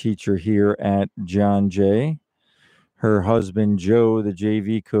studies teacher here at John Jay. Her husband, Joe, the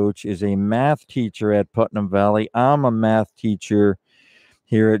JV coach, is a math teacher at Putnam Valley. I'm a math teacher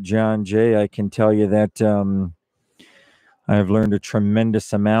here at John Jay. I can tell you that I've learned a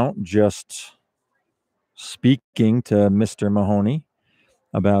tremendous amount just speaking to Mr. Mahoney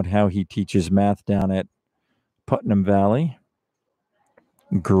about how he teaches math down at Putnam Valley.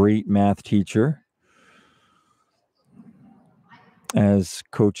 Great math teacher. As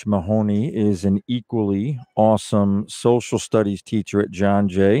Coach Mahoney is an equally awesome social studies teacher at John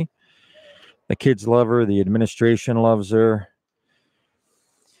Jay. The kids love her. The administration loves her.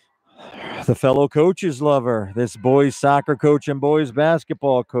 The fellow coaches love her. This boys soccer coach and boys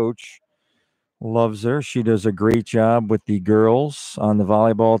basketball coach loves her. She does a great job with the girls on the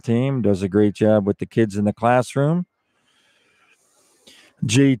volleyball team, does a great job with the kids in the classroom.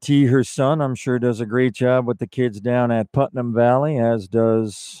 JT, her son, I'm sure does a great job with the kids down at Putnam Valley, as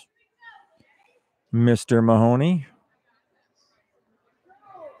does Mr. Mahoney.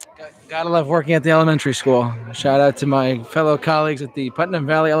 Gotta love working at the elementary school. Shout out to my fellow colleagues at the Putnam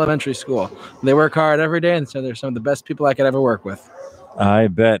Valley Elementary School. They work hard every day, and so they're some of the best people I could ever work with. I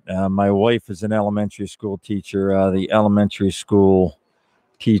bet. My wife is an elementary school teacher. The elementary school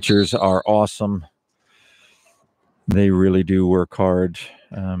teachers are awesome. They really do work hard.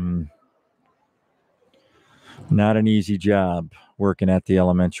 Not an easy job working at the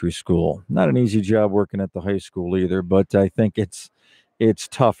elementary school. Not an easy job working at the high school either, but I think it's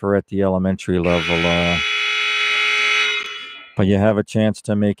tougher at the elementary level. But you have a chance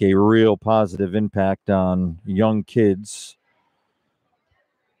to make a real positive impact on young kids.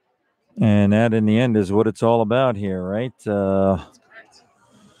 And that, in the end, is what it's all about here, right? So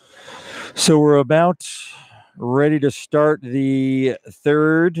we're about ready to start the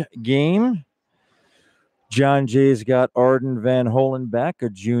third game. John Jay's got Arden Van Holenbeck, a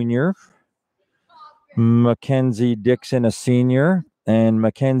junior, Mackenzie Dixon, a senior, and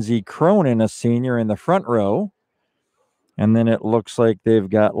Mackenzie Cronin, a senior, in the front row. And then it looks like they've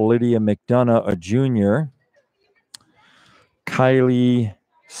got Lydia McDonough, a junior, Kylie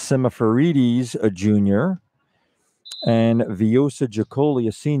Simafarides, a junior, and Viosa Jacoli,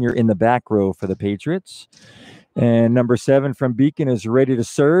 a senior, in the back row for the Patriots. And number 7 from Beacon is ready to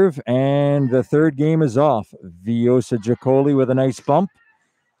serve, and the third game is off. Viosa Jacoli with a nice bump.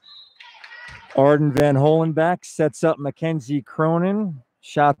 Arden Van Holenbeck sets up Mackenzie Cronin.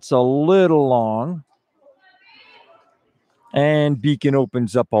 Shot's a little long. And Beacon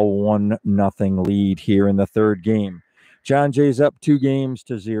opens up a 1-0 lead here in the third game. John Jay's up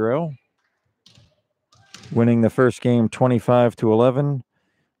 2-0, winning the first game 25-11,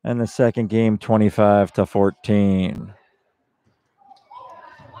 and the second game 25-14.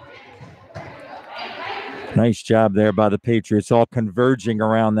 Nice job there by the Patriots, all converging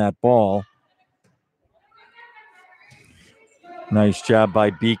around that ball. Nice job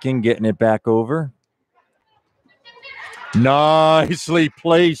by Beacon getting it back over. Nicely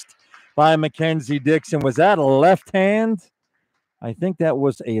placed by Mackenzie Dixon. Was that a left hand? I think that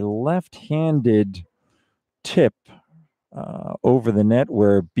was a left-handed tip over the net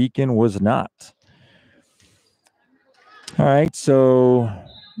where Beacon was not. All right, so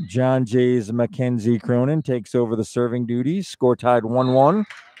John Jay's Mackenzie Cronin takes over the serving duties. Score tied 1-1.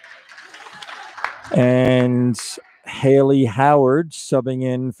 And Haley Howard subbing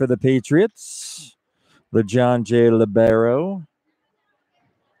in for the Patriots, the John Jay libero.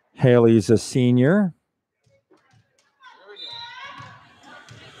 Haley's a senior.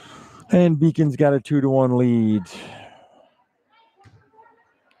 And Beacon's got a 2-1 lead.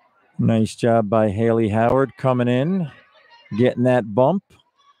 Nice job by Haley Howard coming in, getting that bump.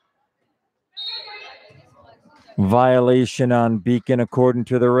 Violation on Beacon according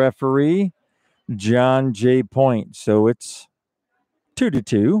to the referee. John Jay point. So it's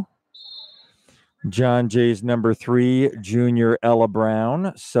 2-2. John Jay's number 3, junior Ella Brown,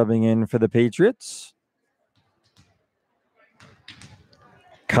 subbing in for the Patriots.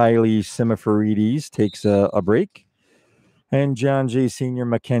 Kylie Simafarides takes a break. And John Jay senior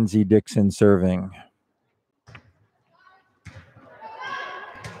Mackenzie Dixon serving.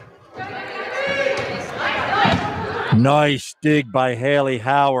 Nice dig by Haley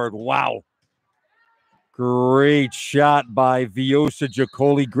Howard. Wow. Great shot by Viosa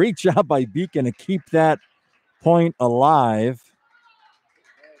Jacoli. Great job by Beacon to keep that point alive.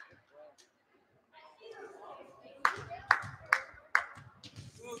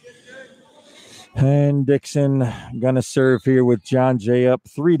 And Dixon gonna serve here with John Jay up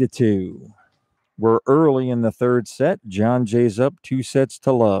 3-2. We're early in the third set. John Jay's up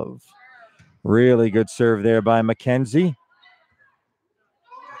 2-0. Really good serve there by Mackenzie.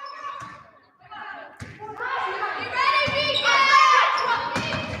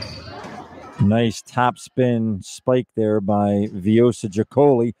 Nice top spin spike there by Viosa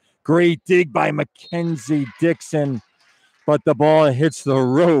Jacoli. Great dig by Mackenzie Dixon, but the ball hits the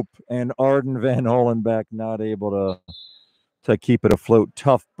rope, and Arden Van Holenbeck not able to keep it afloat.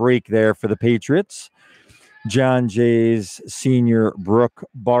 Tough break there for the Patriots. John Jay's senior Brooke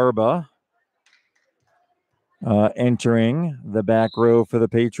Barba entering the back row for the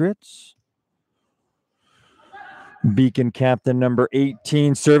Patriots. Beacon captain number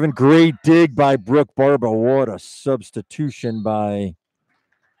 18 serving. Great dig by Brooke Barba. What a substitution by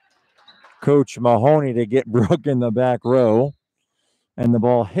Coach Mahoney to get Brooke in the back row. And the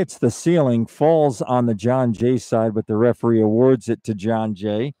ball hits the ceiling, falls on the John Jay side, but the referee awards it to John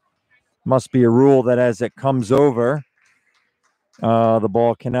Jay. Must be a rule that as it comes over, the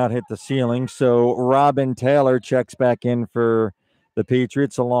ball cannot hit the ceiling. So Robin Taylor checks back in for the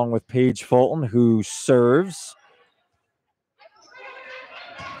Patriots along with Paige Fulton, who serves.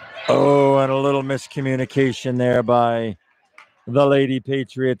 Oh, and a little miscommunication there by the Lady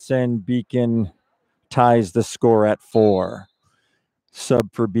Patriots, and Beacon ties the score at 4.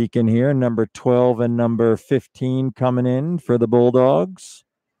 Sub for Beacon here, number 12 and number 15 coming in for the Bulldogs.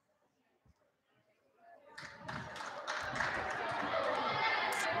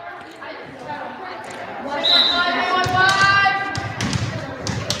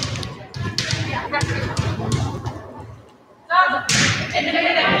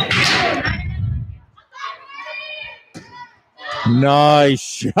 Nice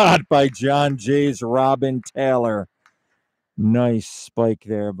shot by John Jay's Robin Taylor. Nice spike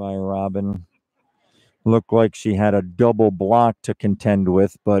there by Robin. Looked like she had a double block to contend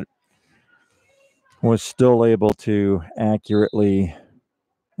with, but was still able to accurately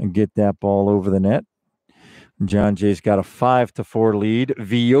get that ball over the net. John Jay's got a 5-4 lead.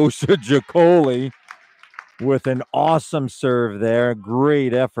 Viosa Jacoli with an awesome serve there.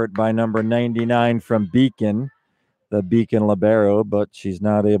 Great effort by number 99 from Beacon, the Beacon libero, but she's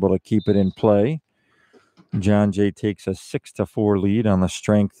not able to keep it in play. John Jay takes a 6-4 lead on the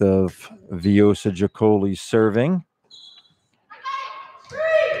strength of Viosa Jacoli's serving.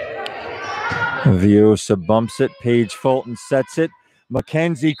 Viosa bumps it. Paige Fulton sets it.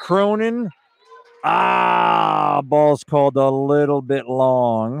 Mackenzie Cronin. Ball's called a little bit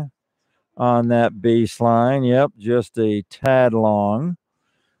long on that baseline. Yep, just a tad long.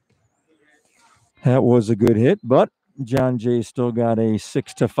 That was a good hit, but John Jay still got a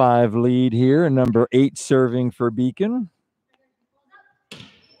 6-5 lead here. Number 8 serving for Beacon.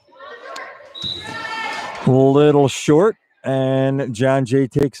 Little short, and John Jay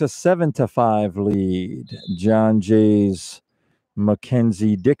takes a 7-5 lead. John Jay's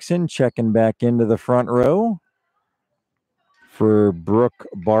Mackenzie Dixon checking back into the front row for Brooke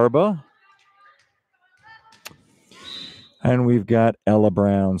Barba. And we've got Ella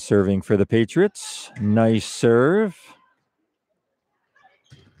Brown serving for the Patriots. Nice serve.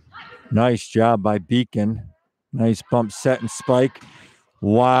 Nice job by Beacon. Nice bump set and spike.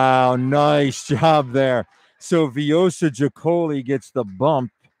 Wow, nice job there. So Viosa Jacoli gets the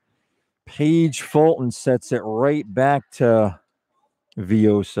bump. Paige Fulton sets it right back to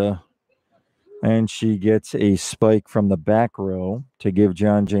Viosa. And she gets a spike from the back row to give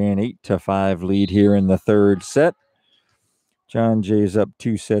John Jay an 8-5 lead here in the third set. John Jay's up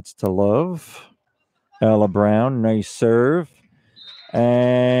 2 sets to love. Ella Brown, nice serve.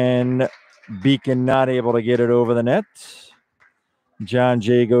 And Beacon not able to get it over the net. John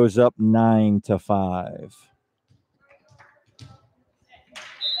Jay goes up 9-5.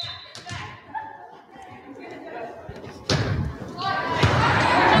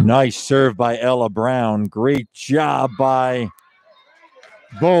 Nice serve by Ella Brown. Great job by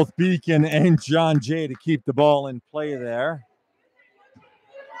both Beacon and John Jay to keep the ball in play there.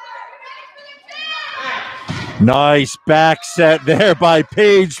 Nice back set there by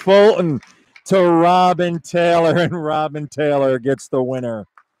Paige Fulton to Robin Taylor, and Robin Taylor gets the winner.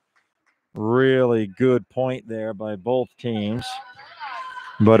 Really good point there by both teams,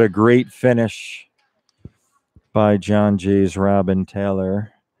 but a great finish by John Jay's Robin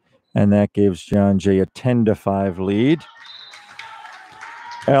Taylor, and that gives John Jay a 10-5 lead.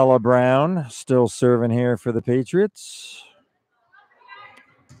 Ella Brown still serving here for the Patriots.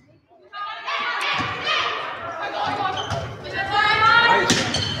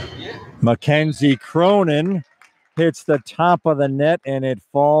 Mackenzie Cronin hits the top of the net, and it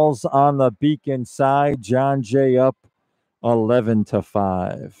falls on the Beacon side. John Jay up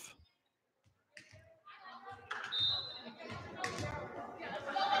 11-5.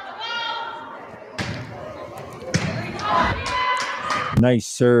 Nice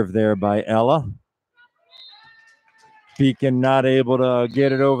serve there by Ella. Beacon not able to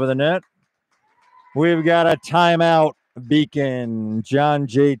get it over the net. We've got a timeout. Beacon. John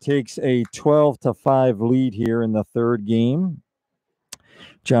Jay takes a 12-5 lead here in the third game.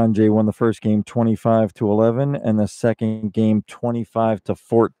 John Jay won the first game 25-11 and the second game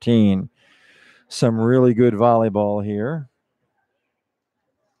 25-14. Some really good volleyball here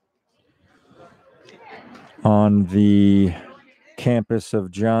on the campus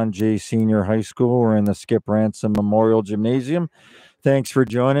of John Jay Senior High School. We're in the Skip Ransom Memorial Gymnasium. Thanks for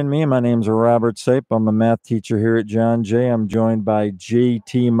joining me. My name's Robert Sipe. I'm a math teacher here at John Jay. I'm joined by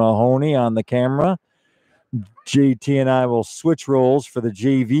JT Mahoney on the camera. JT and I will switch roles for the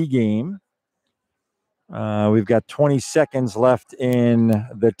JV game. We've got 20 seconds left in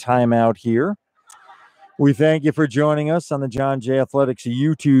the timeout here. We thank you for joining us on the John Jay Athletics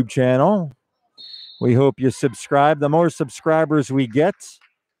YouTube channel. We hope you subscribe. The more subscribers we get,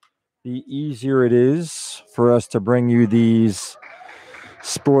 the easier it is for us to bring you these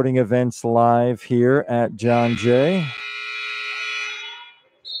sporting events live here at John Jay.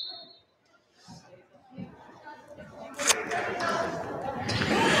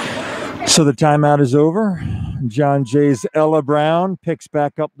 So the timeout is over. John Jay's Ella Brown picks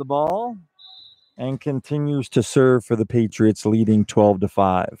back up the ball and continues to serve for the Patriots, leading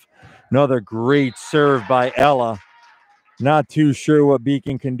 12-5. Another great serve by Ella. Not too sure what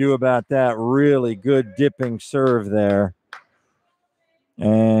Beacon can do about that. Really good dipping serve there.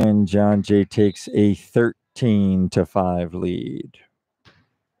 And John Jay takes a 13-5 lead.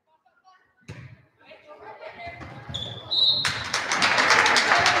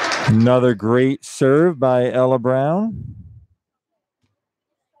 Another great serve by Ella Brown.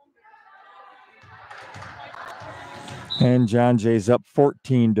 And John Jay's up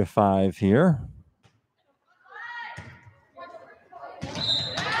 14-5 here.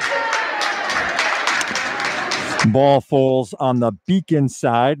 Ball falls on the Beacon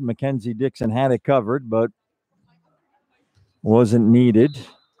side. Mackenzie Dixon had it covered, but wasn't needed.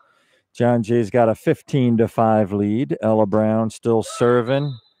 John Jay's got a 15-5 lead. Ella Brown still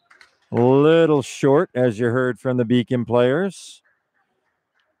serving. A little short, as you heard from the Beacon players.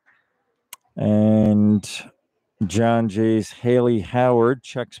 And John Jay's Haley Howard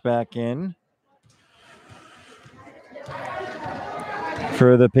checks back in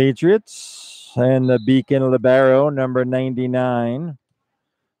for the Patriots. And the Beacon libero, number 99,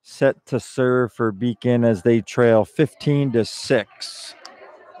 set to serve for Beacon as they trail 15-6.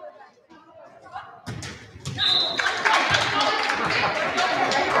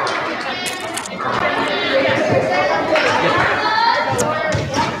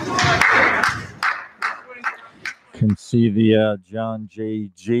 Can see the John Jay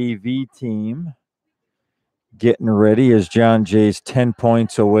JV team getting ready as John Jay's 10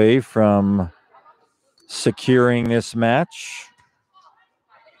 points away from securing this match.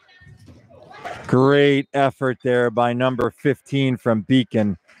 Great effort there by number 15 from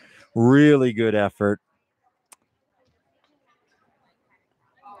Beacon. Really good effort.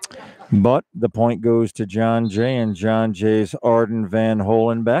 But the point goes to John Jay, and John Jay's Arden Van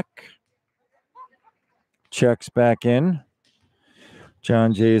Holenbeck checks back in.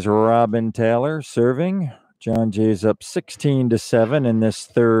 John Jay's Robin Taylor serving. John Jay's up 16-7 in this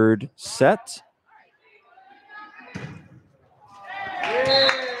third set.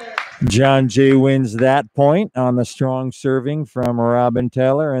 John Jay wins that point on the strong serving from Robin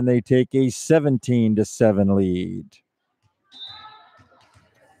Taylor, and they take a 17-7 lead.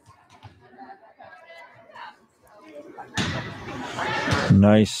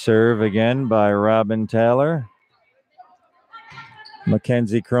 Nice serve again by Robin Taylor.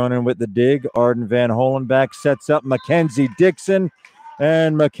 Mackenzie Cronin with the dig. Arden Van Holenbeck sets up Mackenzie Dixon,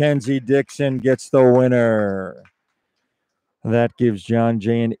 and Mackenzie Dixon gets the winner. That gives John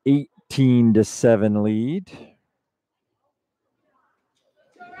Jay an 18-7 lead.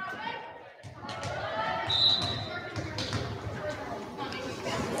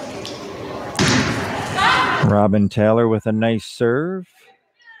 Robin Taylor with a nice serve.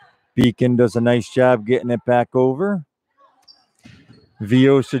 Beacon does a nice job getting it back over.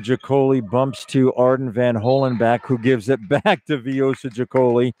 Viosa Jacoli bumps to Arden Van Holenbeck, who gives it back to Viosa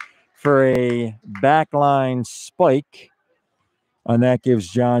Jacoli for a backline spike. And that gives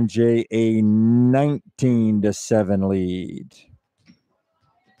John Jay a 19-7 lead.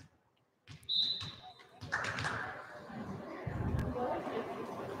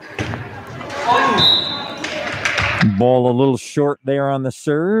 Ball a little short there on the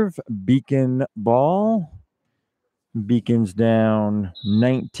serve. Beacon ball. Beacon's down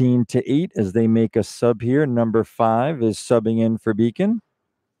 19-8 as they make a sub here. Number 5 is subbing in for Beacon.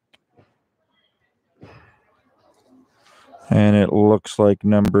 And it looks like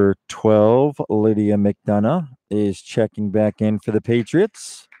number 12, Lydia McDonough, is checking back in for the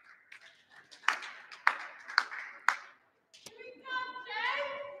Patriots.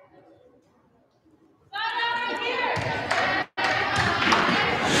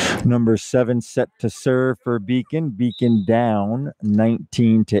 Number 7 set to serve for Beacon. Beacon down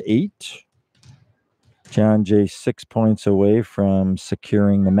 19-8. John Jay 6 points away from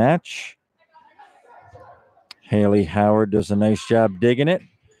securing the match. Haley Howard does a nice job digging it.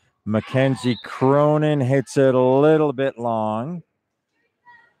 Mackenzie Cronin hits it a little bit long.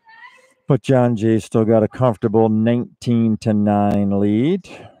 But John Jay still got a comfortable 19-9 lead.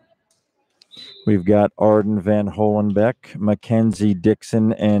 We've got Arden Van Holenbeck, Mackenzie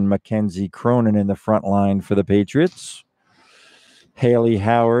Dixon, and Mackenzie Cronin in the front line for the Patriots. Haley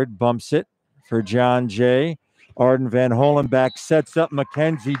Howard bumps it for John Jay. Arden Van Holenbeck sets up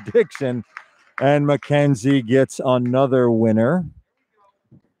Mackenzie Dixon, and Mackenzie gets another winner.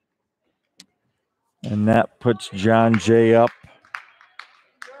 And that puts John Jay up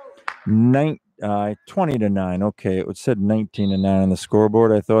 20-9. Okay, it said 19-9 on the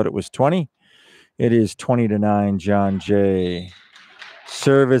scoreboard. I thought it was 20. It is 20-9, John Jay.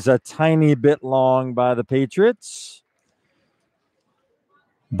 Serve is a tiny bit long by the Patriots.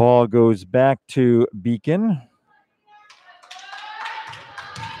 Ball goes back to Beacon.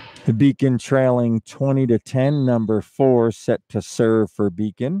 Beacon trailing 20-10, number 4 set to serve for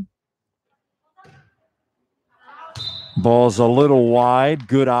Beacon. Ball's a little wide.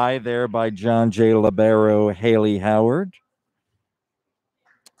 Good eye there by John J. Libero, Haley Howard.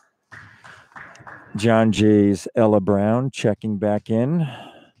 John J's Ella Brown checking back in.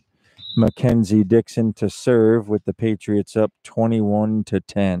 Mackenzie Dixon to serve with the Patriots up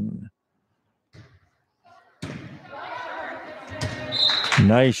 21-10.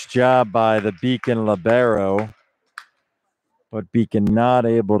 Nice job by the Beacon Libero, but Beacon not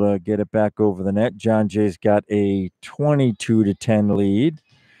able to get it back over the net. John Jay's got a 22-10 lead.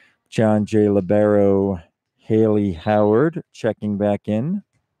 John J. Libero, Haley Howard checking back in.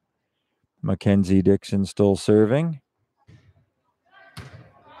 Mackenzie Dixon still serving.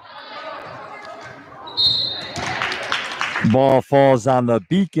 Ball falls on the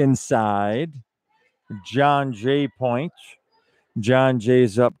Beacon side. John Jay point. John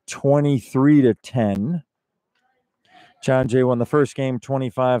Jay's up 23-10. John Jay won the first game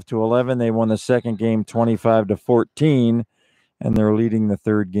 25-11. They won the second game 25-14. And they're leading the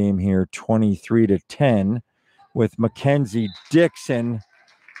third game here 23-10 with Mackenzie Dixon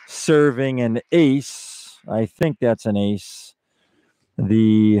serving an ace. I think that's an ace.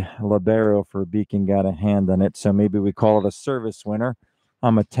 The libero for Beacon got a hand on it, so maybe we call it a service winner.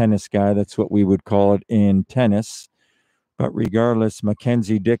 I'm a tennis guy. That's what we would call it in tennis. But regardless,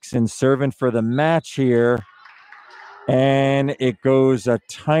 Mackenzie Dixon serving for the match here. And it goes a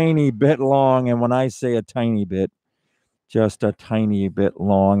tiny bit long. And when I say a tiny bit, just a tiny bit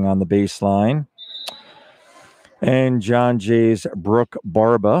long on the baseline. And John Jay's Brooke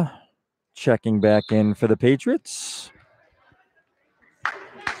Barba checking back in for the Patriots.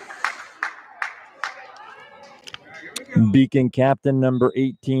 Beacon captain number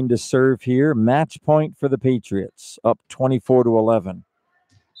 18 to serve here. Match point for the Patriots, up 24-11.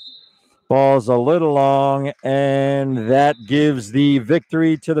 Ball's a little long, and that gives the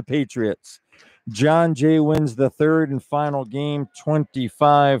victory to the Patriots. John Jay wins the third and final game,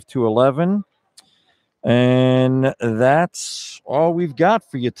 25-11. And that's all we've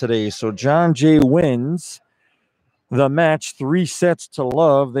got for you today. So John Jay wins the match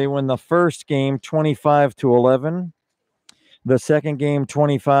 3-0. They win the first game 25-11. The second game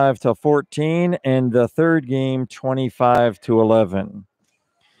 25-14, and the third game 25-11.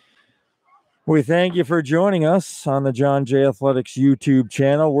 We thank you for joining us on the John Jay Athletics YouTube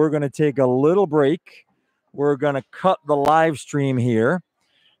channel. We're going to take a little break. We're going to cut the live stream here,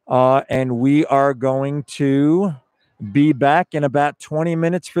 and we are going to be back in about 20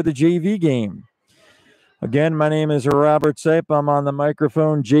 minutes for the JV game. Again, my name is Robert Sipe. I'm on the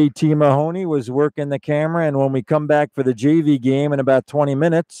microphone. JT Mahoney was working the camera. And when we come back for the JV game in about 20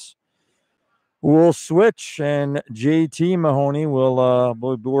 minutes, we'll switch. And JT Mahoney will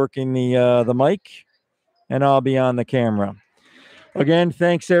be working the mic, and I'll be on the camera. Again,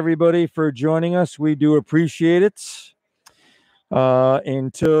 thanks, everybody, for joining us. We do appreciate it.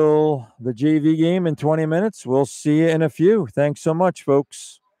 Until the JV game in 20 minutes, we'll see you in a few. Thanks so much,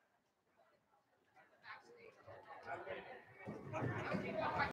 folks.